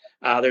there.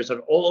 There's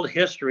an old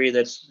history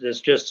that's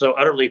just so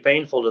utterly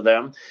painful to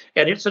them.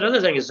 And it's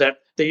another thing is that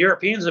the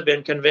Europeans have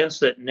been convinced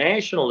that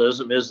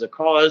nationalism is the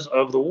cause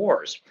of the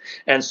wars.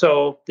 And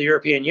so the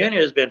European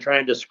Union has been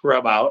trying to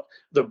scrub out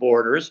the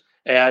borders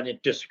and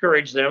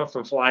discourage them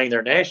from flying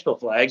their national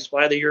flags,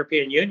 fly the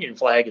European Union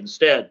flag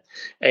instead.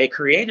 They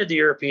created the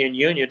European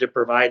Union to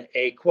provide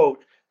a,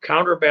 quote,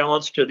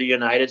 counterbalance to the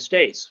United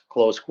States,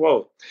 close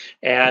quote.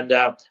 And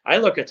I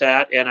look at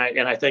that and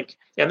I think,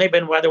 and they've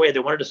been, by the way, they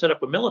wanted to set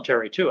up a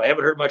military too. I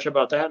haven't heard much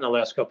about that in the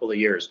last couple of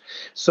years.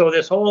 So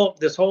this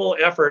whole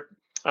effort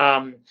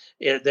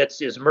that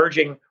is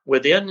merging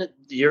within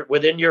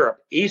Europe,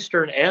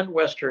 Eastern and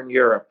Western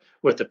Europe,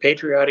 with the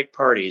patriotic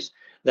parties,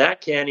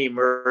 that can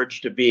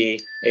emerge to be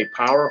a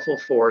powerful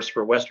force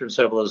for Western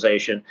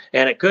civilization.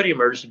 And it could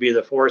emerge to be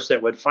the force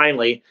that would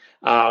finally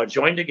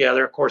join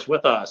together, of course,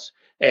 with us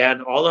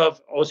and all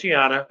of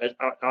Oceania,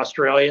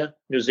 Australia,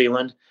 New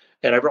Zealand,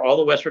 and all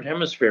the Western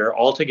Hemisphere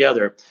all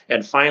together,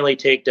 and finally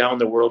take down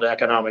the World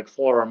Economic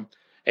Forum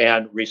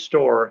and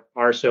restore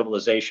our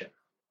civilization.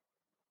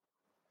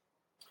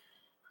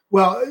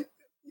 Well,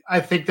 I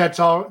think that's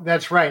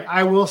right.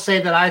 I will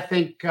say that I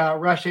think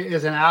Russia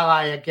is an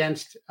ally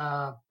against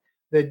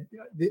the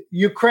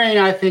Ukraine.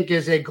 I think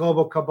is a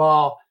global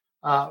cabal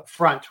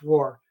front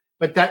war,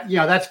 but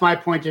that's my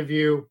point of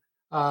view.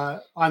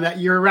 On that,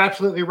 you're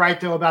absolutely right,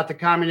 though, about the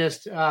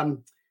communists.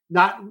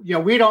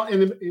 We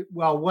don't.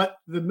 What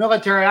the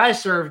military I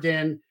served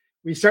in,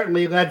 we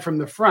certainly led from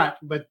the front.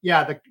 But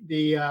yeah,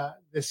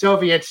 the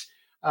Soviets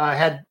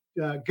had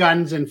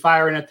guns and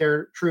firing at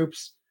their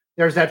troops.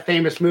 There's that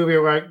famous movie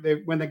where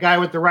when the guy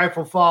with the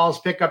rifle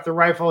falls, pick up the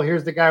rifle.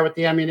 Here's the guy with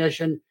the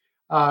ammunition.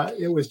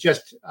 It was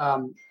just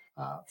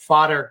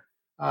fodder.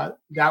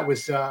 That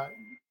was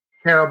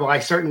terrible. I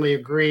certainly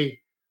agree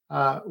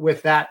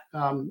with that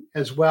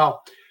as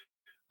well.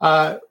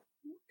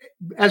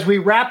 As we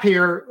wrap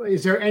here,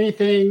 is there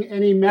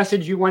any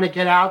message you want to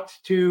get out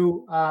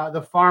to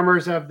the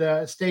farmers of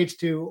the states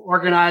to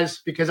organize?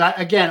 Because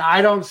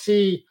I don't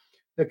see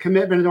the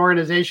commitment and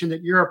organization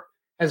that Europe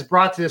has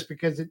brought to this,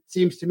 because it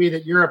seems to me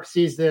that Europe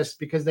sees this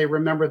because they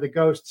remember the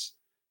ghosts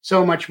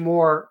so much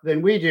more than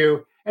we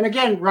do. And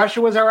again, Russia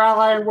was our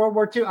ally in World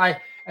War II.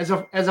 As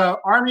an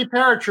Army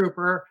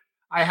paratrooper,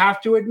 I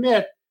have to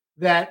admit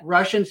that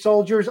Russian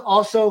soldiers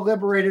also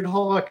liberated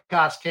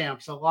Holocaust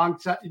camps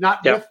alongside, not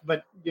Yep. with,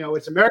 but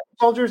it's American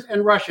soldiers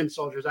and Russian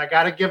soldiers. I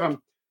got to give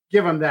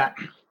them that,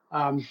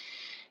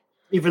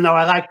 even though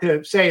I like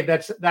to say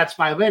that's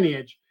my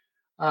lineage.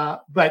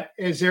 But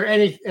is there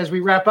any, as we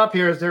wrap up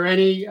here, is there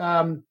any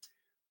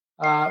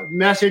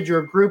message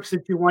or groups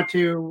that you want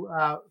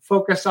to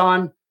focus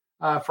on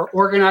for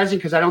organizing?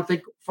 Because I don't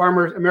think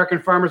American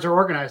farmers are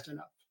organized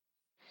enough.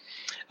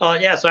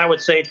 Yes, I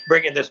would say,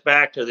 bringing this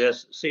back to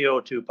this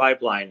CO2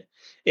 pipeline,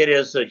 it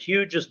is the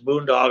hugest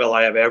boondoggle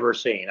I have ever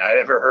seen, I've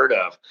ever heard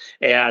of.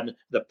 And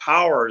the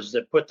powers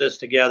that put this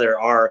together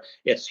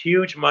it's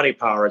huge money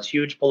power, it's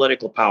huge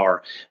political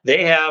power.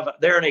 They're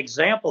an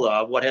example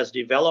of what has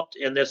developed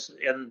in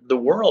the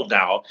world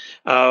now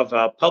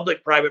of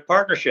public-private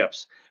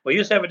partnerships. We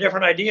used to have a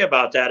different idea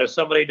about that. If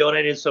somebody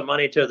donated some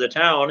money to the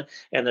town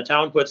and the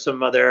town put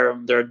some of their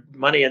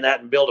money in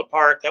that and built a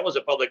park, that was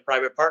a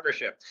public-private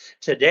partnership.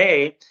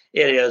 Today,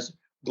 it is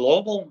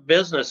global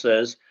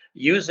businesses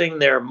using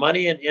their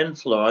money and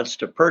influence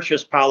to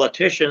purchase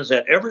politicians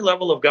at every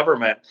level of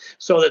government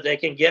so that they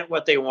can get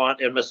what they want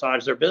and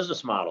massage their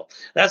business model.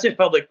 That's a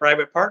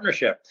public-private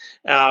partnership.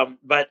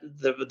 But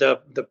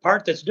the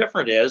part that's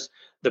different is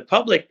the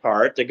public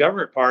part, the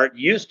government part,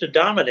 used to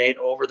dominate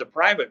over the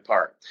private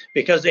part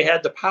because they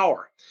had the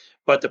power.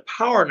 But the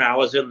power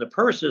now is in the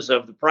purses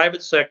of the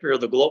private sector,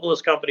 of the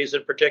globalist companies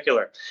in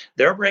particular.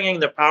 They're bringing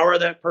the power of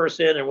that purse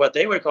in what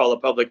they would call a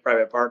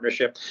public-private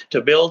partnership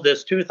to build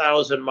this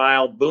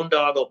 2,000-mile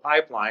boondoggle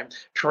pipeline,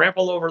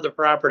 trample over the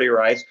property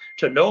rights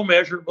to no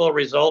measurable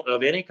result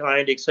of any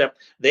kind, except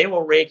they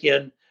will rake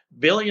in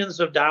billions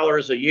of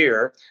dollars a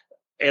year,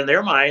 in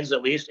their minds,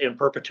 at least, in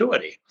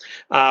perpetuity.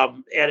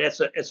 And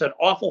it's an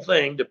awful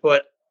thing to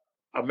put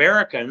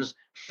Americans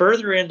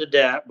further into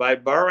debt by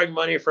borrowing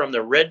money from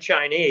the red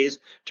Chinese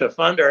to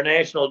fund our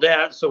national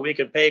debt so we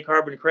can pay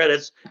carbon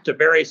credits to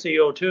bury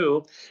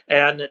CO2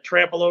 and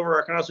trample over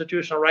our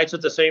constitutional rights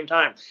at the same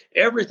time.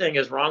 Everything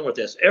is wrong with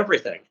this,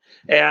 everything.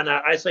 And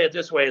I say it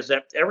this way, is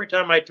that every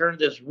time I turned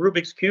this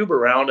Rubik's Cube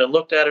around and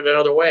looked at it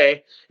another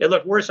way, it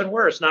looked worse and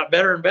worse, not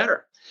better and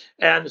better.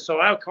 And so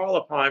I would call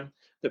upon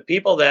the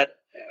people that,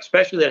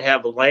 especially that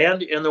have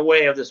land in the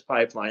way of this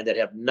pipeline, that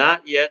have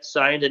not yet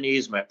signed an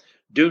easement.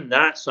 Do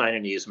not sign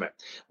an easement.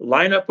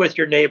 Line up with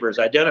your neighbors.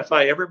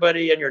 Identify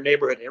everybody in your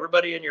neighborhood,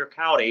 everybody in your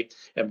county,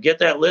 and get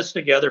that list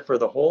together for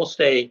the whole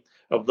state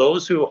of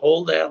those who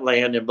hold that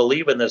land and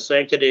believe in the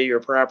sanctity of your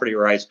property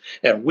rights,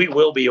 and we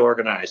will be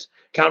organized.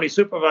 County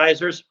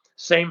supervisors,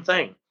 same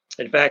thing.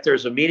 In fact,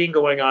 there's a meeting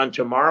going on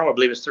tomorrow. I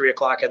believe it's 3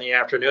 o'clock in the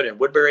afternoon in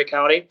Woodbury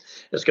County.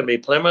 It's going to be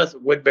Plymouth,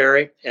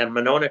 Woodbury, and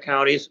Monona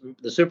counties,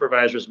 the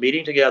supervisors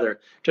meeting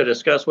together to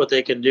discuss what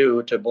they can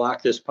do to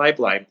block this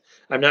pipeline.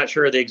 I'm not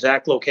sure of the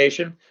exact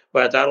location,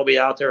 but that'll be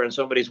out there on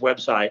somebody's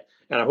website.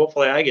 And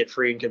hopefully I get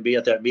free and can be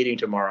at that meeting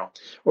tomorrow.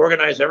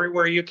 Organize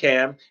everywhere you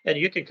can, and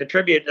you can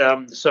contribute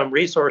some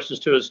resources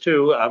to us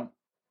too.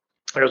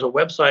 There's a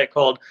website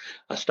called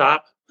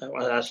Stop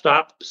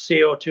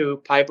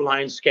CO2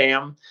 Pipeline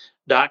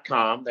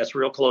Scam.com. That's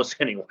real close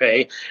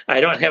anyway.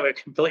 I don't have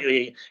it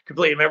completely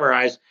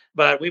memorized,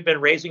 but we've been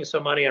raising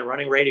some money and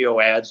running radio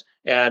ads,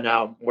 and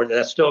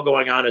that's still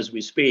going on as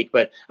we speak.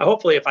 But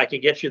hopefully, if I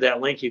can get you that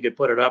link, you could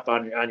put it up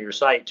on your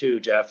site too,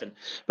 Jeff.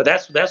 But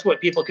that's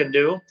what people can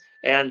do,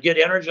 and get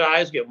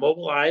energized, get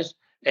mobilized.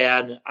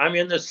 And I'm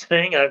in this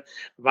thing.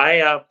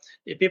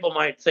 People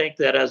might think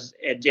that as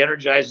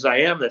energized as I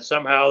am, that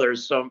somehow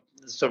there's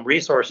some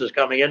resources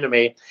coming into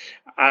me.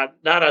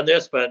 Not on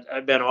this, but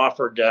I've been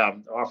offered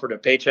a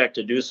paycheck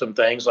to do some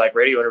things like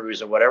radio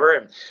interviews or whatever.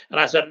 And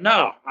I said,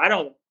 no, I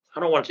don't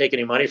want to take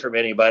any money from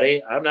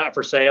anybody. I'm not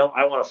for sale.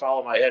 I want to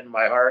follow my head and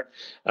my heart.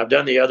 I've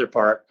done the other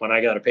part when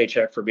I got a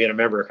paycheck for being a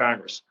member of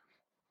Congress.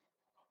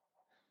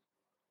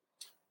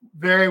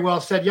 Very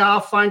well said. Yeah, I'll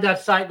find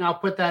that site and I'll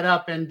put that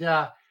up. And,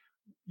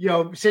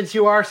 since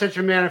you are such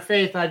a man of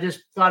faith, I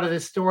just thought of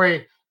this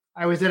story.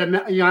 I was at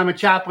I'm a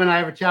chaplain. I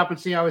have a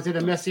chaplaincy. I was at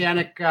a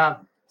Messianic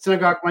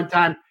synagogue one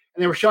time,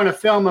 and they were showing a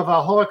film of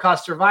a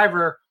Holocaust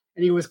survivor,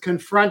 and he was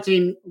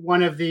confronting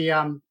one of the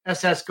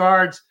SS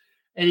guards,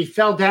 and he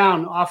fell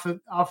down off of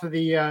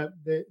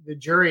the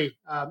jury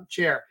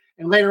chair.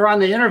 And later on,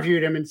 they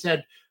interviewed him and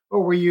said, "Oh,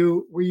 were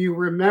you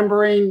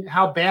remembering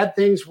how bad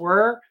things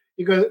were?"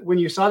 He goes, "When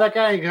you saw that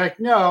guy," he's like,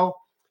 "No,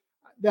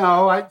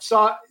 I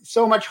saw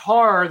so much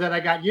horror that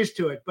I got used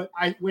to it. But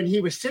when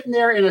he was sitting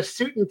there in a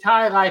suit and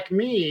tie like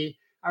me,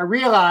 I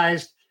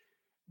realized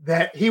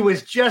that he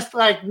was just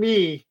like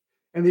me.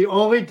 And the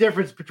only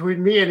difference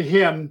between me and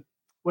him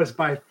was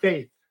my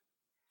faith.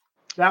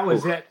 That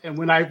was it. And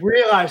when I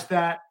realized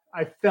that,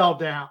 I fell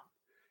down."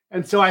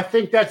 And so I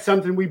think that's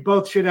something we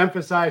both should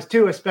emphasize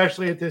too,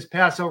 especially at this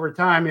Passover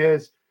time,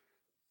 is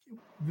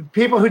the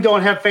people who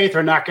don't have faith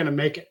are not going to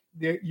make it.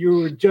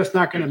 You're just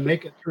not going to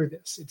make it through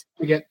this. It's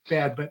going to get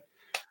bad. But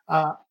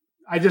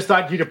I just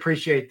thought you'd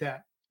appreciate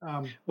that.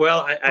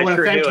 Well, I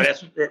sure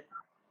do.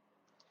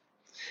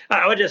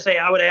 I would just say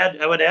I would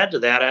add to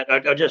that.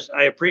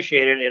 I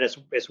appreciate it, and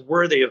it's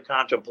worthy of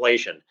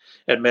contemplation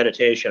and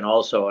meditation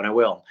also, and I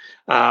will.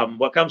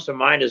 What comes to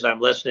mind as I'm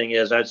listening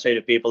is I'd say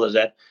to people is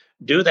that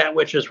do that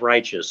which is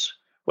righteous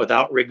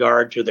without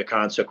regard to the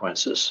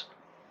consequences.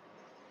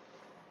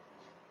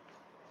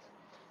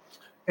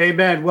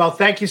 Amen. Well,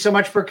 thank you so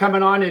much for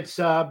coming on. It's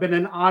been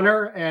an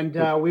honor,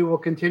 and we will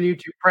continue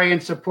to pray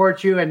and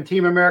support you. And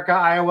Team America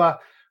Iowa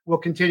will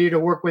continue to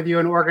work with you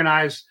and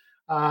organize.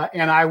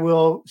 And I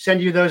will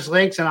send you those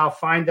links, and I'll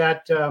find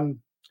that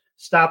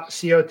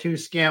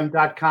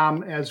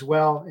stopco2scam.com as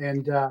well.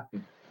 And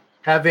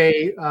have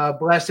a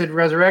blessed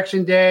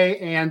Resurrection Day,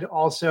 and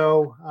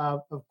also,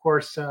 of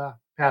course,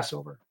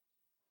 Passover.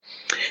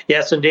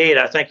 Yes, indeed.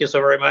 I thank you so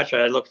very much.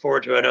 I look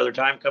forward to another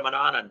time coming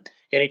on, and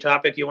any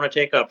topic you want to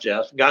take up,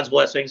 Jeff. God's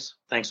blessings.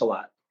 Thanks a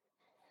lot.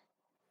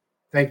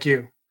 Thank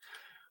you.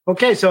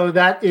 Okay, so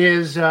that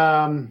is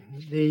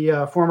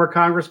the former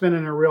congressman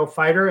and a real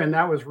fighter, and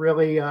that was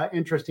really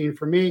interesting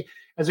for me.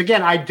 As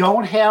again, I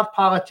don't have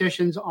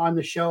politicians on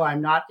the show.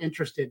 I'm not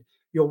interested.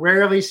 You'll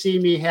rarely see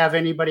me have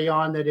anybody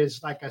on that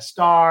is like a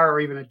star or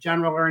even a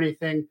general or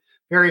anything.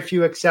 Very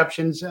few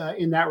exceptions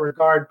in that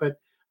regard, but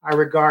I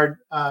regard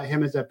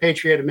him as a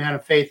patriot, a man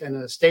of faith, and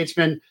a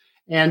statesman.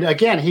 And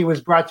again, he was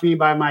brought to me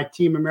by my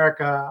Team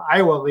America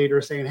Iowa leader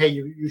saying, hey,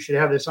 you should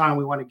have this on.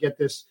 We want to get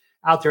this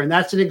out there. And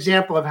that's an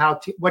example of how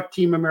what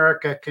Team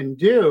America can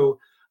do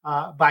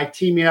by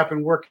teaming up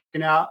and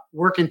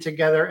working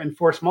together and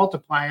force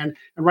multiplying.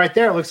 And right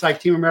there, it looks like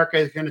Team America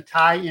is going to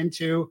tie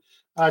into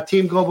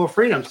Team Global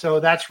Freedom. So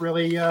that's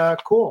really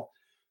cool.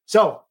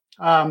 So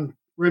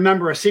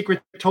remember, a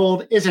secret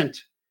told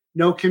isn't.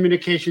 No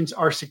communications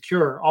are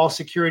secure. All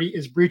security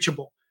is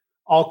breachable.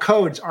 All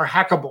codes are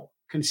hackable.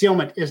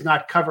 Concealment is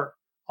not cover.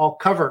 All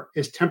cover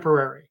is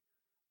temporary.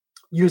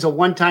 Use a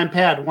one-time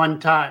pad one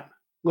time.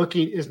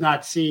 Looking is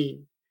not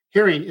seeing.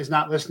 Hearing is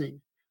not listening.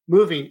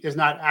 Moving is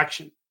not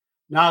action.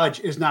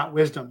 Knowledge is not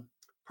wisdom.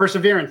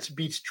 Perseverance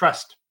beats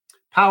trust.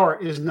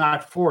 Power is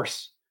not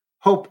force.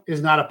 Hope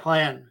is not a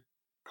plan.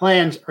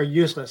 Plans are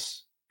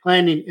useless.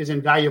 Planning is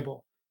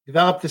invaluable.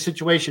 Develop the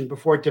situation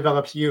before it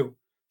develops you.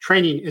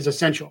 Training is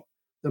essential.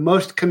 The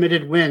most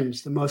committed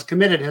wins. The most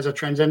committed has a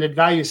transcendent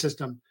value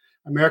system.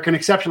 American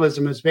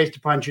exceptionalism is based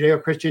upon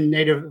Judeo-Christian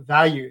native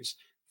values.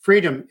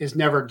 Freedom is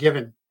never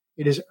given.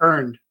 It is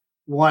earned,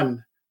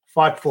 won,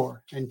 fought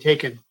for, and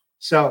taken.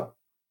 So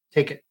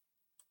take it.